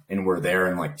 and were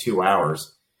there in 2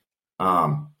 hours.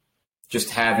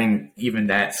 Just having even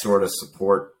that sort of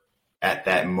support at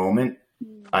that moment,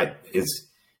 is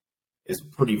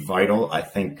pretty vital. I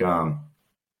think,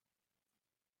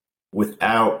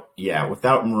 without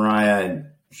Mariah and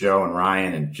Joe and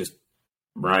Ryan and just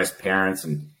Mariah's parents,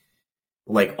 and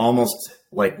almost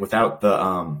without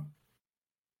the,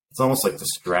 it's almost like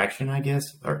distraction, I guess,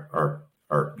 or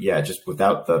just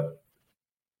without the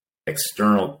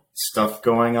external stuff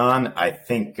going on, I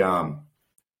think,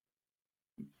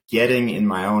 getting in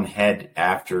my own head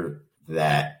after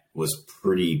that was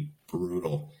pretty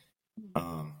brutal.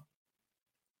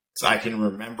 So I can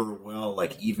remember well,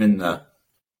 like even I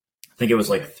think it was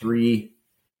like 3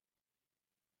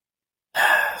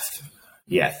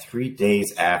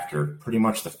 days after, pretty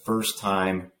much the first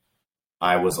time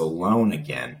I was alone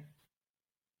again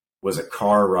was a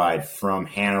car ride from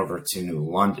Hanover to New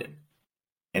London.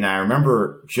 And I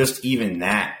remember just even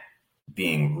that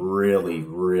being really,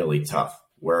 really tough,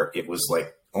 where it was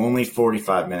like only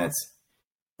 45 minutes,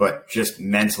 but just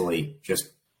mentally,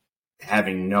 just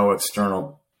having no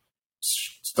external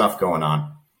stuff going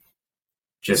on,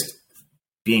 just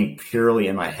being purely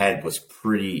in my head was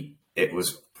pretty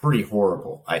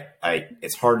horrible.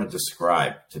 It's hard to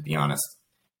describe, to be honest.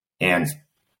 And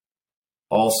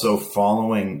also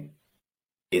following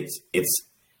it's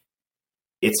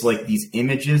like these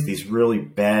images, these really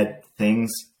bad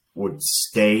things would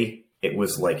stay. It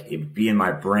was like, it'd be in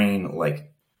my brain,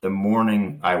 like the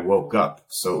morning I woke up.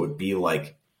 So it would be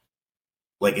like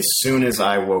as soon as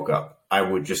I woke up, I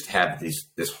would just have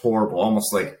this horrible,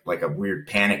 almost like a weird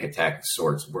panic attack of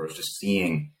sorts, where I was just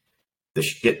seeing the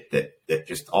shit that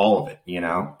just all of it, you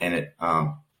know, and it,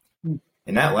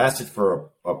 and that lasted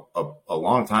for a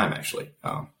long time, actually,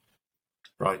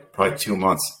 probably 2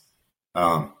 months.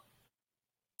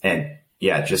 And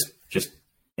yeah, just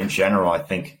in general, I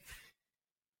think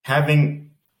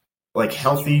having like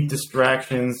healthy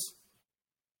distractions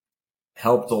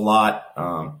helped a lot.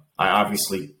 I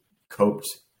obviously coped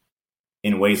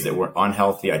in ways that were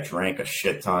unhealthy. I drank a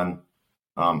shit ton,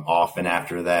 often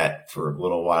after that for a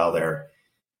little while there.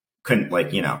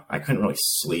 I couldn't really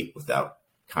sleep without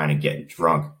kind of getting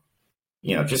drunk.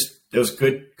 You know, just there was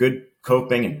good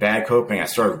coping and bad coping. I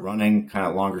started running kind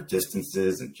of longer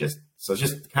distances and just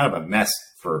kind of a mess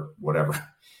for whatever,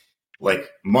 like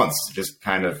months, just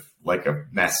kind of like a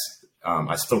mess.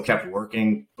 I still kept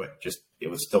working, but it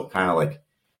was still kind of like,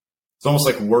 it's almost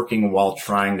like working while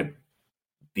trying to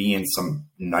be in some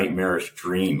nightmarish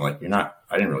dream. Like I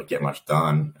didn't really get much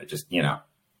done. I just,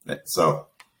 so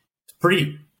it's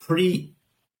pretty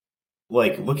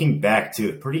like looking back to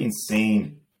it, pretty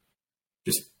insane,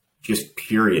 just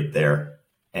period there.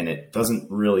 And it doesn't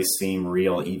really seem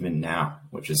real even now,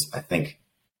 which is, I think,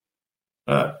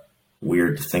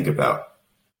 weird to think about.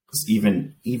 Because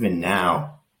even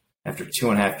now, after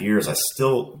 2.5 years,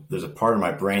 there's a part of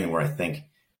my brain where I think,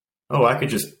 oh, I could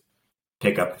just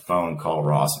pick up the phone and call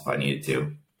Ross if I needed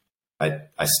to.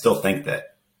 I still think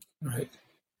that. Right.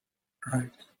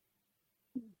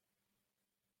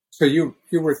 So you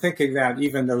were thinking that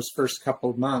even those first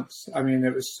couple of months. I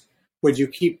mean, would you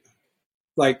keep,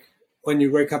 like, when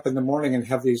you wake up in the morning and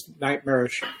have these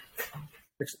nightmarish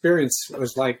experience, it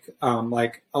was like, oh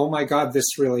my God,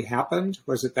 this really happened?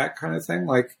 Was it that kind of thing?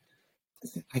 Like,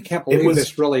 I can't believe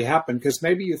this really happened, because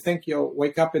maybe you think you'll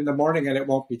wake up in the morning and it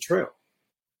won't be true.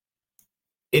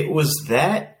 It was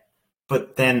that,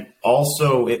 but then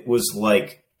also it was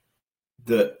like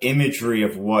the imagery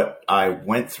of what I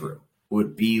went through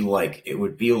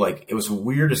it was the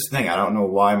weirdest thing. I don't know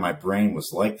why my brain was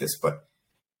like this, but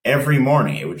every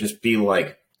morning it would just be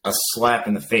like a slap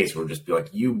in the face, where it would just be like,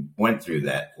 you went through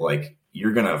that. Like,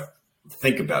 you're going to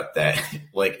think about that.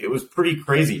 Like, it was pretty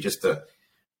crazy just to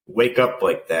wake up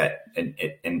like that. And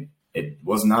it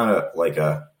was not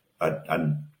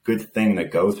a good thing to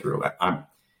go through.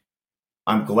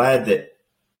 I'm glad that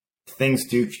things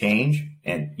do change,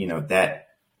 and, that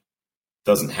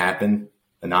doesn't happen,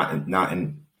 not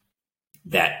in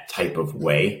that type of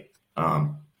way.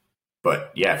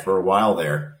 But yeah, for a while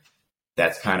there,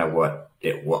 that's kind of what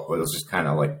was just kind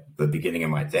of like the beginning of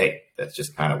my day. That's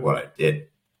just kind of what I did.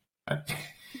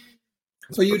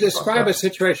 So you describe a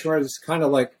situation where it's kind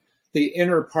of like the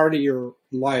inner part of your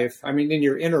life. I mean, in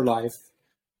your inner life,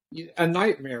 a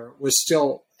nightmare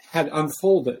had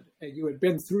unfolded, and you had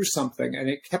been through something, and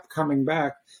it kept coming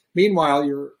back. Meanwhile,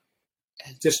 you're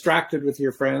distracted with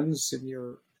your friends and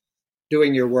you're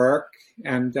doing your work.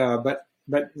 And but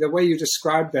the way you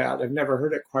described that, I've never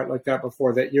heard it quite like that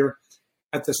before. That you're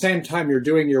at the same time you're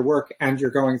doing your work and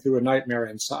you're going through a nightmare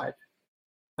inside,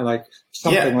 and like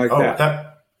something like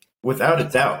that. Without a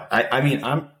doubt. I mean,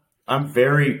 I'm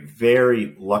very,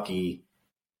 very lucky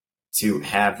to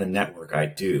have the network I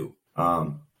do,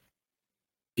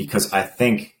 because I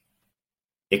think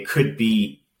it could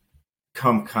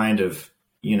become kind of,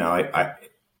 I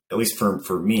at least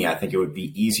for me, I think it would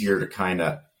be easier to kind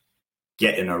of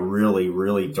get in a really,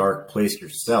 really dark place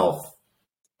yourself,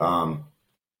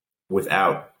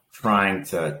 without trying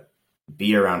to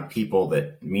be around people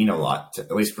that mean a lot,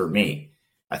 at least for me.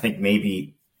 I think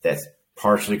maybe that's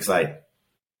partially because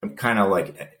I'm kind of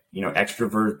like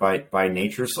extrovert by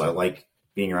nature. So I like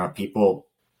being around people.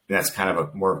 That's kind of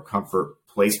a more comfort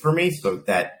place for me. So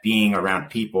that being around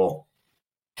people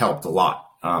helped a lot.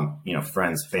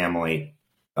 Friends, family.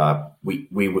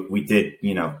 We did,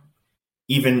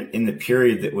 even in the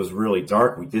period that was really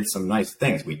dark, we did some nice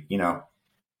things. We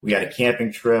had a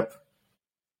camping trip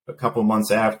a couple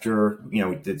months after.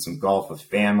 We did some golf with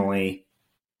family.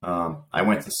 I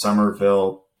went to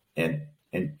Somerville and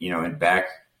back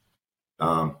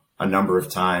a number of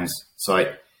times.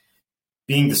 So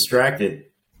being distracted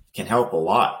can help a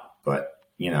lot, but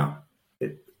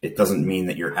it doesn't mean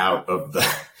that you're out of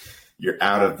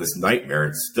this nightmare.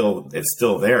 It's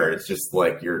still there. It's just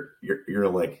like you're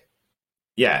like,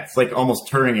 yeah, it's like almost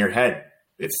turning your head.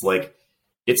 It's like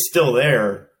it's still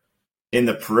there in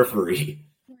the periphery,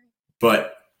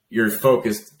 but you're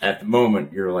focused at the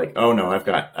moment. You're like, oh no, I've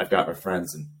got my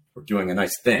friends and we're doing a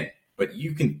nice thing. But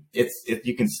you can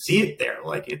see it there.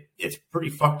 Like it's pretty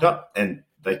fucked up. And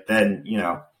like then,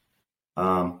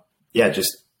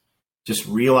 just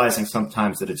realizing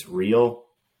sometimes that it's real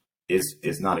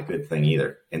is not a good thing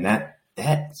either. And that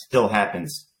still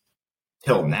happens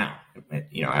till now,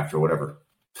 after whatever,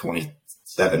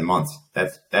 27 months,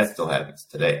 that still happens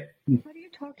today. How do you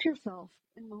talk to yourself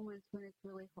in moments when it's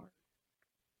really hard?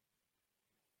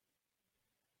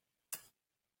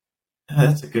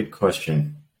 That's a good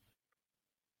question.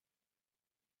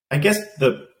 I guess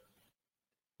the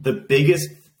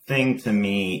biggest thing to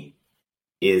me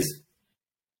is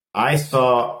I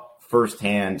saw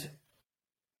firsthand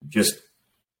just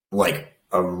like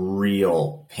a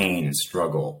real pain and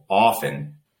struggle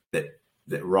often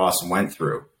that Ross went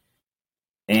through.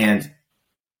 And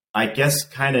I guess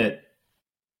kind of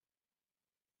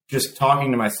just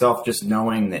talking to myself, just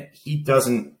knowing that he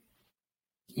doesn't,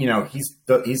 he's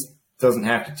doesn't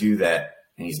have to do that,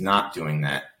 and he's not doing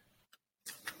that.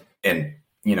 And,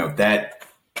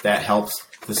 that helps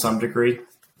to some degree.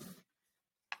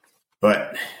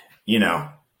 But,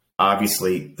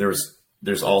 obviously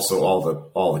there's also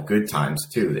all the good times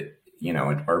too that,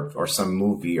 or some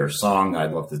movie or song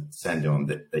I'd love to send to him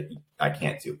that I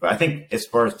can't do. But I think as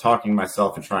far as talking to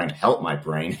myself and trying to help my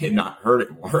brain and not hurt it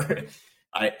more,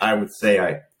 I would say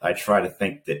I try to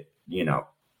think that,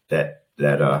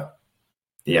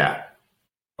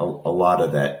 a lot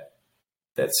of that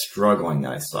struggling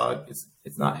that I saw,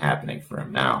 it's not happening for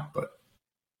him now, but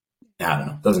I don't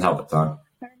know. It doesn't help a ton.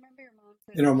 I remember your mom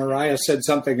said, Mariah said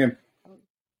something. And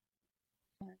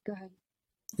go ahead.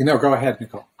 Go ahead,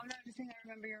 Nicole. I'm not just saying. I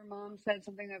remember your mom said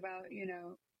something about,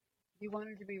 you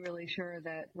wanted to be really sure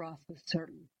that Ross was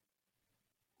certain,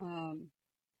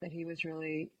 that he was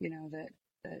really,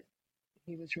 that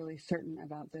he was really certain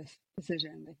about this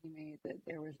decision that he made, that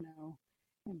there was no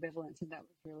ambivalence, and that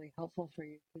was really helpful for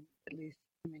you, at least,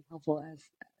 helpful as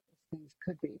things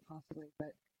could be possibly,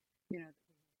 but,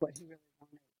 what he really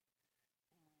wanted.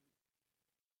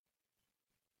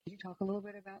 Can you talk a little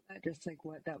bit about that? Just like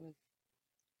what that was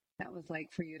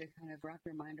like for you to kind of wrap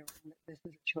your mind around that this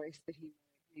was a choice that he made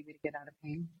maybe to get out of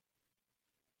pain?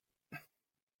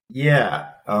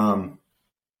 Yeah.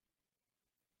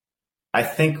 I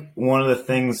think one of the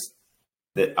things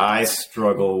that I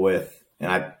struggle with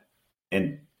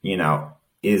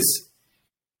is,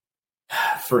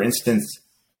 for instance,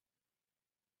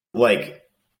 like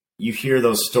you hear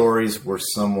those stories where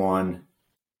someone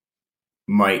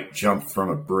might jump from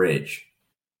a bridge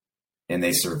and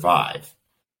they survive,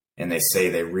 and they say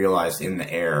they realized in the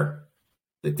air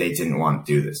that they didn't want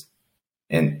to do this.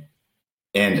 And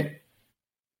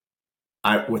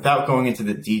I, without going into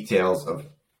the details of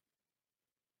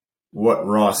what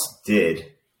Ross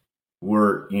did,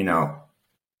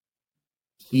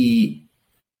 he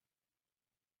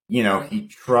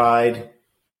tried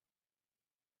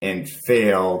and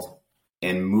failed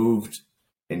and moved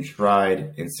and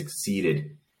tried and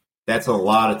succeeded. That's a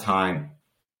lot of time.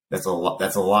 That's a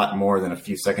lot more than a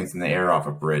few seconds in the air off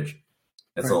a bridge.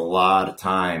 That's right. A lot of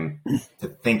time to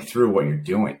think through what you're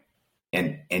doing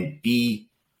and be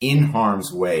in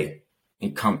harm's way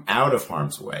and come out of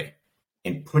harm's way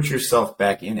and put yourself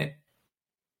back in it.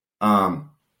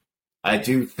 I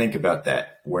do think about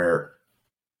that where,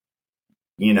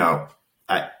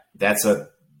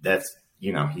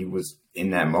 he was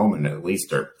in that moment, at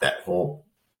least, or that whole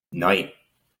night,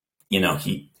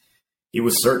 he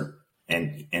was certain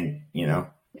and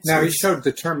now he showed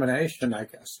determination, I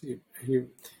guess.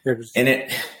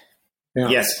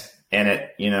 Yes. And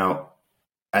it,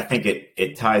 I think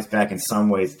it ties back in some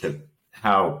ways to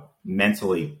how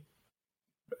mentally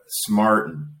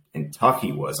smart and tough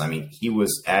he was. I mean, he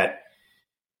was at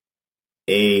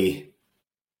a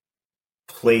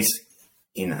place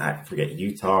in, I forget,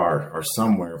 Utah or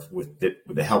somewhere with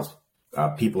the help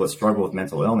people that struggle with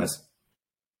mental illness.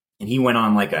 And he went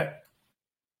on like a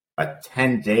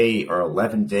 10-day or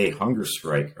 11-day hunger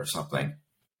strike or something,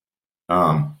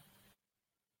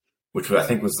 which I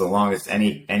think was the longest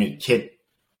any kid.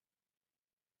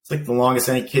 It's like the longest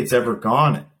any kid's ever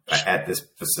gone at this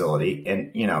facility.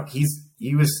 And, you know, he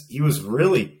was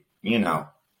really, you know,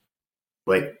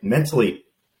 like mentally,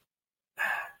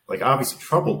 like obviously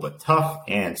troubled, but tough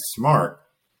and smart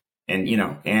and, you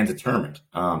know, and determined.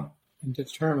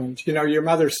 Determined. You know, your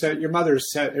mother said,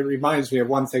 it reminds me of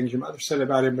one thing your mother said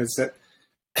about him was that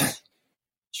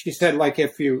she said, like,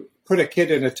 if you put a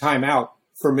kid in a timeout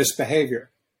for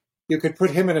misbehavior, you could put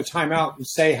him in a timeout and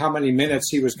say how many minutes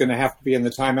he was going to have to be in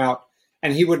the timeout,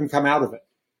 and he wouldn't come out of it.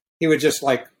 He would just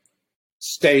like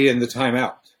stay in the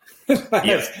timeout.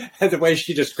 Yes. The way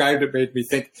she described it made me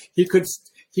think he could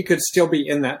still be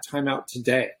in that timeout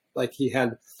today. Like he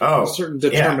had a certain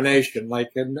determination,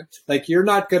 like you're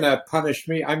not going to punish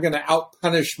me. I'm going to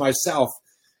out-punish myself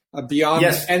beyond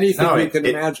anything you can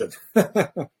imagine.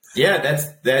 Yeah,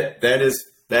 that is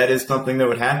something that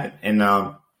would happen. And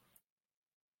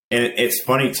it's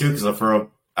funny too, because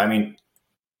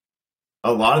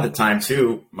a lot of the time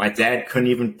too, my dad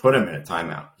couldn't even put him in a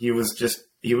timeout. He would just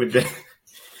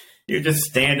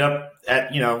stand up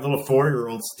at, you know, little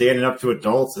 4-year-olds standing up to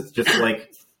adults. It's just like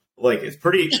it's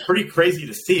pretty crazy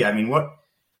to see. I mean, what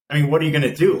are you going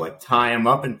to do? Like tie him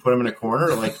up and put him in a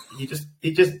corner? Like he just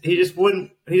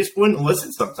wouldn't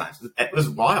listen sometimes. It was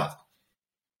wild.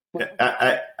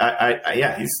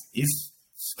 He's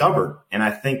stubborn. And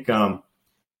I think, I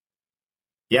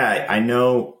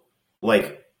know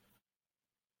like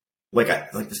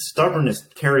the stubbornness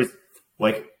carries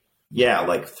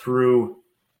through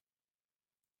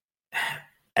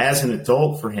as an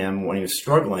adult for him when he was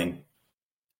struggling.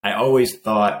 I always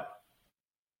thought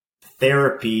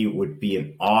therapy would be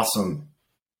an awesome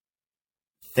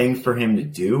thing for him to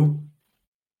do,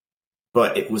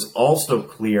 but it was also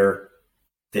clear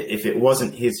that if it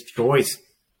wasn't his choice,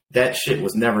 that shit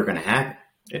was never going to happen.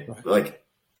 And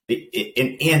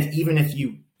even if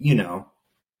you know,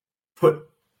 put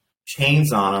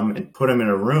chains on him and put him in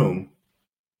a room,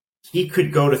 he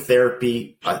could go to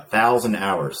therapy 1,000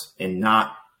 hours and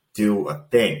not do a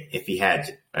thing if he had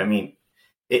to. I mean,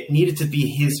 it needed to be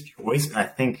his choice. And I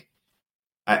think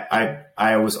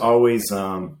I was always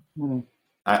I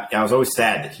was always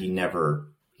sad that he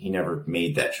never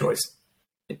made that choice.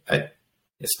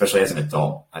 Especially as an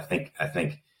adult. I think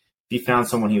if he found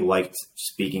someone he liked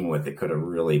speaking with, it could have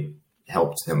really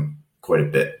helped him quite a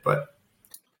bit. But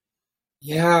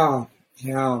yeah,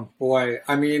 boy.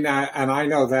 I mean, and I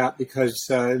know that because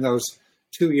in those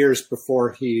 2 years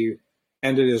before he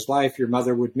ended his life, your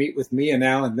mother would meet with me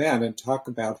now and then and talk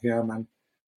about him and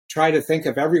try to think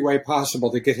of every way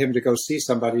possible to get him to go see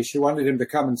somebody. She wanted him to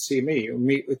come and see me,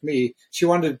 meet with me. She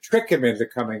wanted to trick him into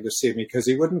coming to see me because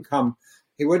he wouldn't come.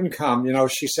 You know,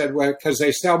 she said, well, because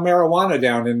they sell marijuana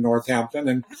down in Northampton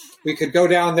and we could go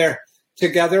down there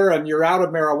together and you're out of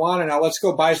marijuana. Now let's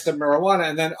go buy some marijuana.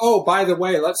 And then, oh, by the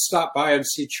way, let's stop by and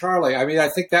see Charlie. I mean, I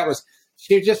think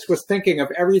she just was thinking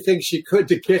of everything she could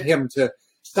to get him to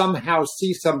somehow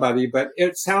see somebody. But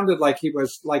it sounded like he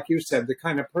was, like you said, the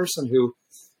kind of person who,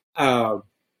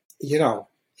 you know,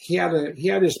 he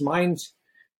had his mind.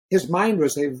 His mind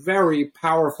was a very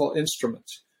powerful instrument.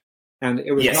 And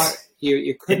it was not,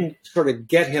 you couldn't sort of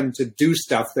get him to do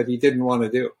stuff that he didn't want to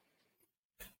do.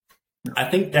 I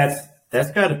think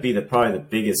that's got to be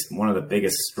one of the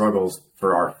biggest struggles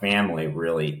for our family,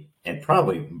 really, and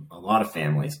probably a lot of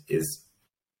families is,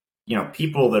 you know,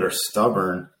 people that are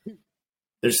stubborn.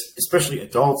 There's especially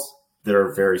adults that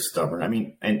are very stubborn. I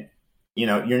mean, and you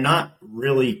know, you're not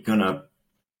really gonna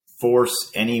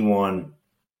force anyone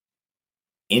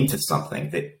into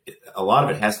something. That a lot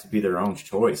of it has to be their own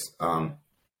choice.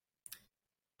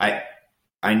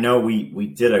 I know we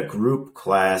did a group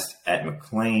class at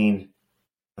McLean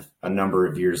a number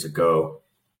of years ago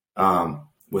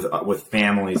with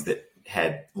families that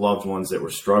had loved ones that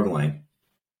were struggling,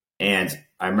 and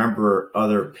I remember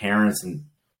other parents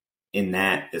in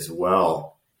that as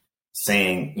well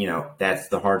saying, you know, that's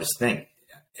the hardest thing.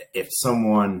 If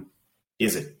someone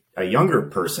is a younger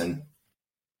person,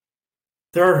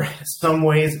 there are some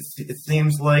ways it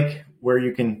seems like where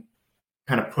you can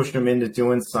kind of push them into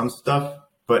doing some stuff,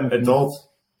 but adults,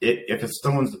 if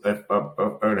someone's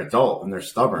an adult and they're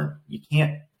stubborn, you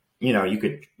can't, you know, you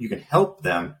can help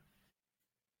them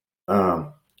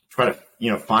try to,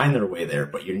 you know, find their way there,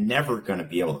 but you're never going to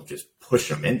be able to just push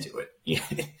them into it.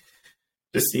 It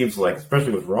just seems like,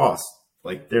 especially with Ross,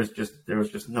 Like there was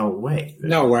just no way.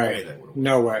 No way.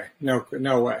 No way.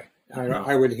 No way.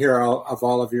 I would hear of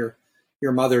all of your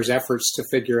mother's efforts to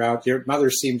figure out. Your mother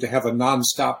seemed to have a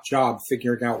nonstop job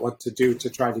figuring out what to do to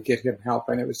try to get him help,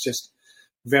 and it was just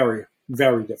very,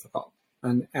 very difficult.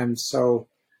 And so,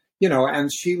 and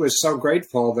she was so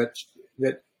grateful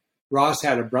that Ross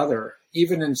had a brother,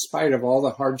 even in spite of all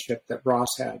the hardship that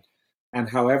Ross had, and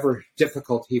however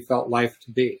difficult he felt life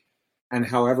to be, and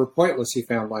however pointless he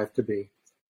found life to be,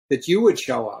 that you would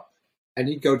show up and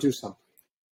he'd go do something.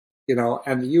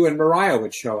 And you and Mariah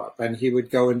would show up and he would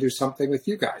go and do something with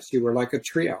you guys. You were like a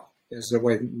trio, is the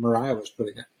way Mariah was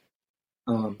putting it.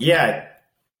 Yeah,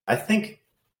 I think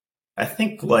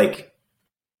like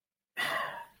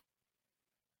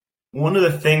one of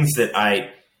the things that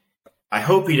I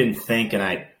hope he didn't think, and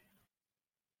I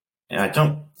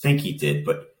don't think he did,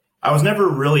 but I was never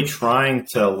really trying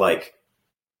to like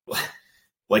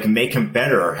make him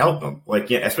better or help him.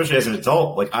 Especially as an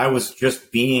adult, I was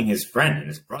just being his friend and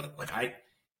his brother.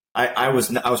 I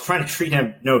was trying to treat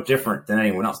him no different than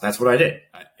anyone else. That's what I did.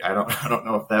 I don't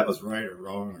know if that was right or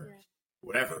wrong or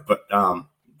whatever. But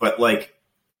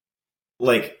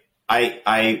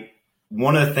I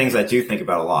one of the things I do think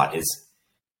about a lot is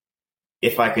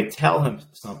if I could tell him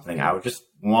something, I would just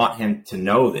want him to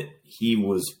know that he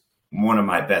was one of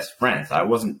my best friends. I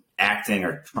wasn't acting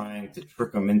or trying to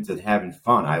trick him into having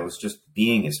fun. I was just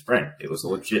being his friend. It was a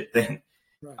legit thing.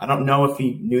 Right. I don't know if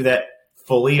he knew that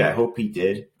fully. I hope he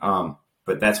did.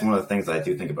 But that's one of the things I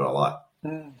do think about a lot.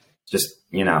 Just,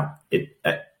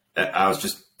 I was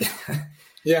just, I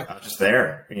was just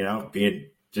there,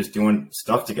 just doing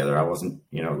stuff together. I wasn't,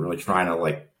 really trying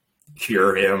to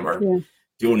cure him or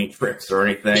do any tricks or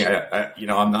anything.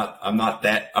 I'm not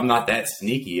that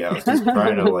sneaky. I was just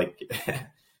trying to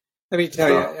Let me tell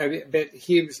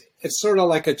you, it's sort of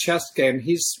like a chess game.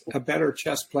 He's a better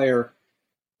chess player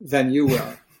than you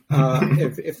were,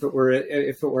 if it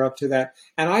were up to that.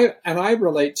 And I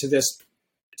relate to this,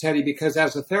 Teddy, because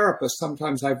as a therapist,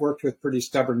 sometimes I've worked with pretty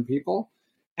stubborn people,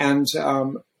 and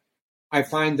I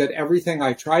find that everything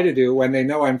I try to do when they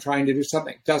know I'm trying to do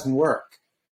something doesn't work.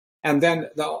 And then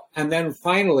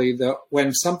finally,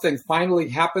 when something finally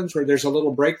happens where there's a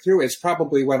little breakthrough, it's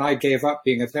probably when I gave up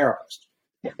being a therapist.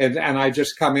 And I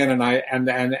just come in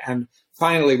and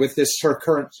finally with this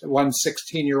current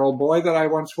 16-year-old boy that I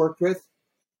once worked with,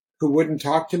 who wouldn't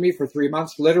talk to me for 3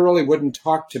 months, literally wouldn't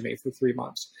talk to me for 3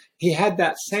 months. He had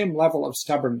that same level of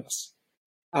stubbornness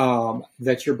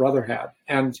that your brother had,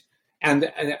 and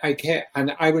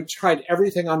I would try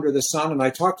everything under the sun, and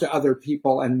I talked to other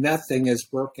people, and nothing is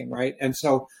working, right? And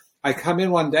so I come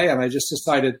in one day, and I just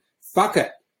decided, fuck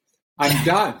it, I'm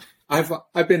done.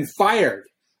 I've been fired.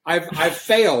 I've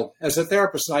failed as a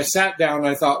therapist. And I sat down and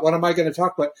I thought, what am I going to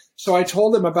talk about? So I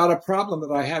told him about a problem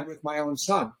that I had with my own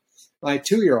son, my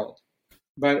 2-year-old,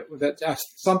 but that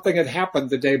something had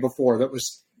happened the day before that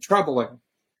was troubling.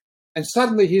 And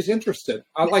suddenly he's interested.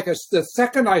 The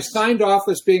second I signed off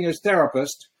as being his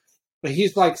therapist,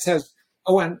 he's says,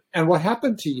 oh, and what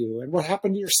happened to you? And what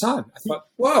happened to your son? I thought,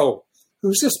 whoa,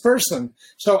 who's this person?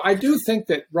 So I do think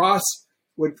that Ross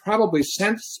would probably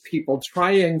sense people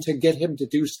trying to get him to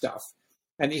do stuff.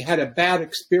 And he had a bad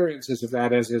experiences of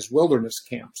that as his wilderness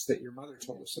camps that your mother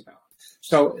told us about.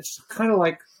 So it's kind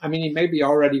of he maybe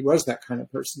already was that kind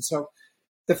of person. So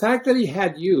the fact that he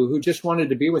had you who just wanted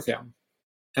to be with him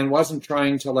and wasn't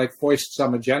trying to foist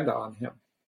some agenda on him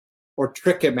or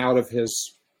trick him out of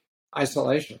his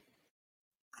isolation,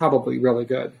 probably really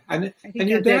good. And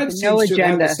your dad seems to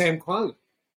have the same quality.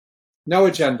 No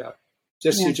agenda.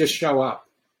 You just show up.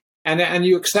 And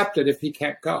you accept it if he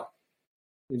can't go.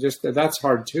 That's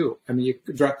hard too. I mean,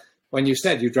 when you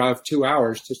said you drive 2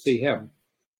 hours to see him,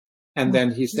 and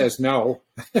then he says no,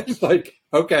 it's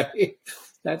okay,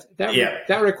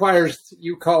 that requires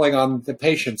you calling on the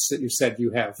patience that you said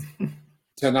you have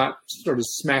to not sort of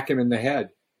smack him in the head,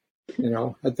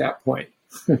 at that point.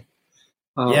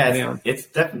 It's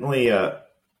definitely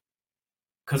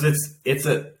because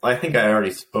I think I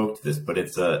already spoke to this, but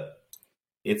it's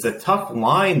a tough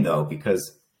line though,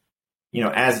 because,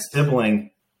 as a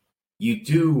sibling, you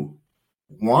do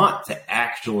want to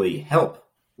actually help,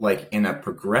 in a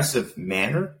progressive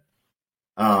manner.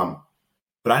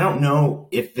 But I don't know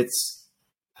if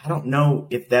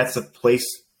that's a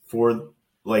place for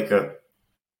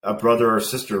a brother or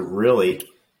sister, really.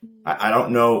 I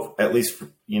don't know, at least,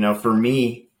 for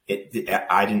me,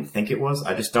 I didn't think it was.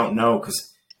 I just don't know,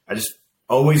 because I just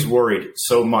always worried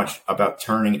so much about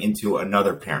turning into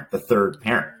another parent, the third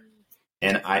parent.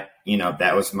 And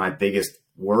that was my biggest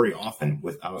worry often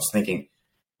I was thinking,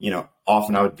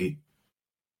 often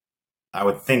I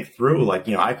would think through,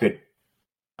 I could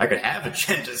I could have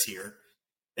agendas here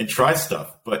and try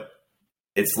stuff, but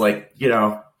it's like,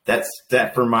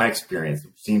 that from my experience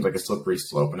seems like a slippery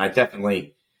slope. And I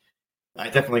definitely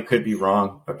could be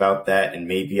wrong about that. And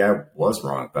maybe I was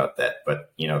wrong about that,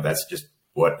 but that's just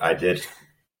what I did.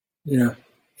 Yeah.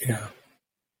 Yeah.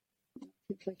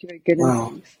 Looks like you had good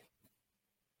instincts.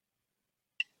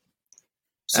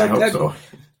 So, I hope so.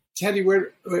 Teddy,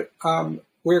 we're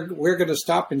going to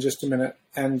stop in just a minute,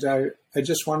 and I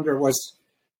just wonder,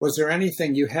 was there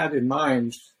anything you had in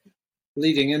mind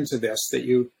leading into this that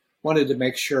you wanted to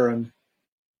make sure and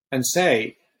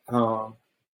say,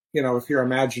 if you're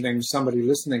imagining somebody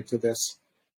listening to this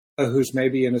who's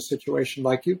maybe in a situation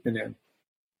like you've been in?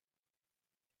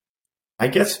 I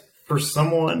guess for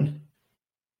someone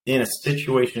in a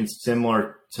situation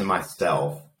similar to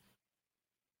myself,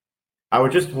 I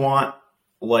would just want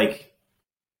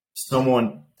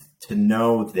someone to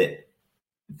know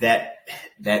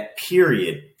that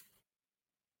period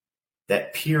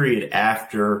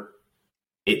after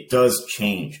it does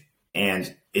change.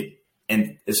 And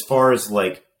as far as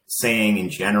saying in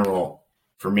general,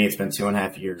 for me, it's been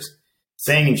 2.5 years,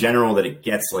 saying in general that it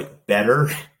gets better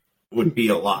would be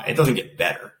a lot. It doesn't get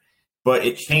better, but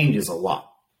it changes a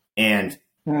lot. And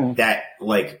that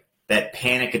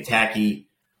panic attacky,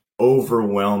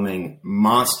 overwhelming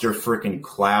monster freaking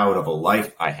cloud of a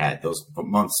life I had those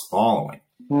months following,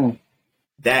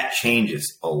 that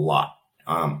changes a lot.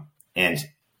 And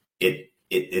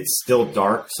it's still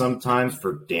dark sometimes,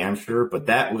 for damn sure, but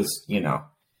that was,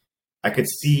 I could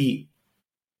see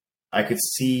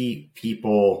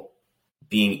people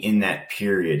being in that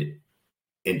period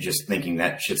and just thinking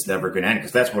that shit's never going to end.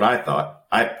 Because that's what I thought.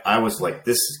 I was like,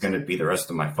 this is going to be the rest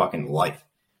of my fucking life,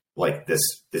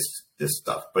 this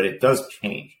stuff. But it does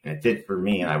change, and it did for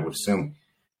me, and I would assume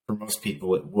for most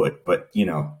people it would. But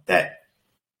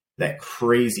that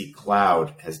crazy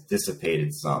cloud has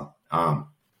dissipated some,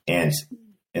 and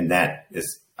that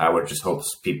is, I would just hope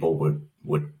people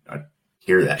would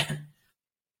hear that.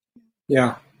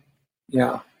 Yeah.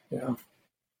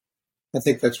 I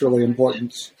think that's really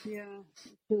important. Yeah,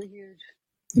 it's really huge.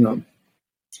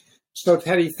 So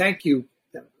Teddy, thank you.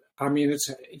 I mean,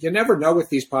 you never know with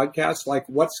these podcasts,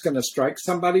 what's going to strike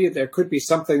somebody. There could be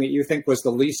something that you think was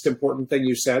the least important thing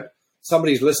you said.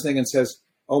 Somebody's listening and says,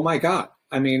 oh my God.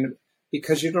 I mean,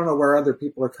 because you don't know where other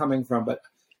people are coming from, but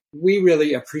we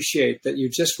really appreciate that you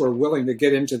just were willing to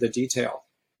get into the detail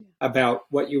about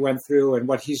what you went through and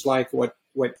what he's like, what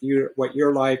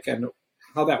you're like, and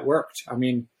how that worked. I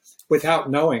mean,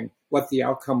 without knowing what the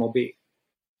outcome will be.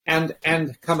 And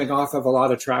coming off of a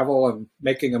lot of travel and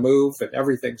making a move and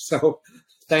everything. So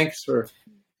thanks for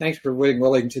being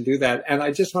willing to do that. And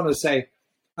I just want to say,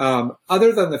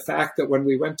 other than the fact that when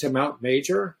we went to Mount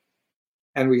Major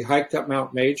and we hiked up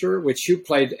Mount Major, which you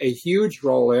played a huge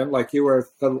role in, you were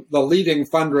the leading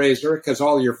fundraiser because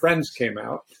all your friends came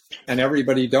out and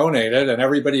everybody donated and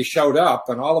everybody showed up.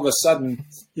 And all of a sudden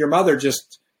your mother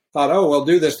just thought, oh, we'll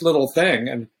do this little thing.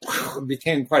 And it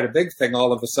became quite a big thing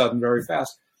all of a sudden, very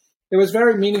fast. It was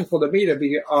very meaningful to me to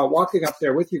be walking up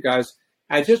there with you guys.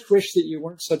 I just wish that you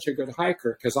weren't such a good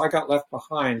hiker, because I got left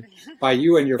behind by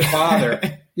you and your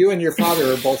father. You and your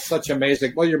father are both such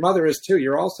amazing. Well, your mother is too.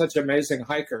 You're all such amazing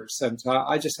hikers. And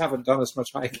I just haven't done as much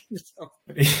hiking.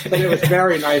 But it was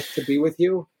very nice to be with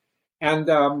you. And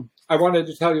I wanted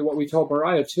to tell you what we told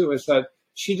Mariah too, is that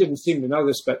she didn't seem to know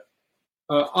this, but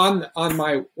on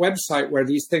my website where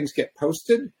these things get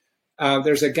posted,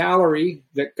 there's a gallery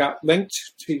that got linked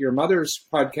to your mother's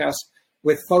podcast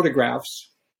with photographs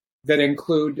that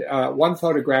include one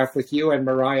photograph with you and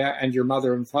Mariah and your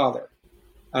mother and father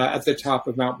at the top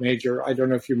of Mount Major. I don't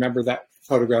know if you remember that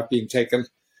photograph being taken.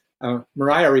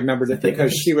 Mariah remembered it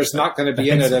because she was not going to be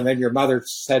in it, and then your mother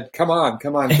said, come on.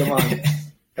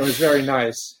 It was very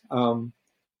nice.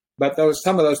 But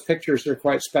some of those pictures are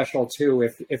quite special too.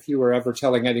 If you were ever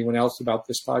telling anyone else about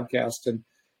this podcast and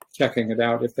checking it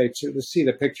out, if they see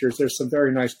the pictures, there's some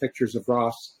very nice pictures of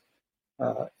Ross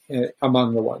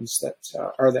among the ones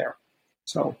that are there.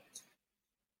 So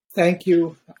thank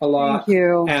you a lot. Thank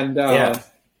you. And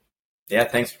yeah,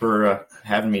 thanks for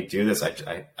having me do this.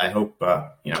 I hope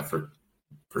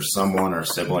for someone or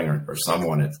sibling or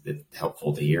someone, it's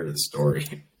helpful to hear the story.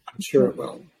 I'm sure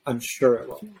it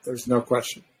will. There's no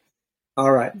question.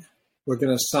 All right. We're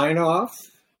going to sign off.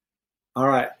 All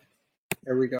right.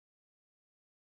 Here we go.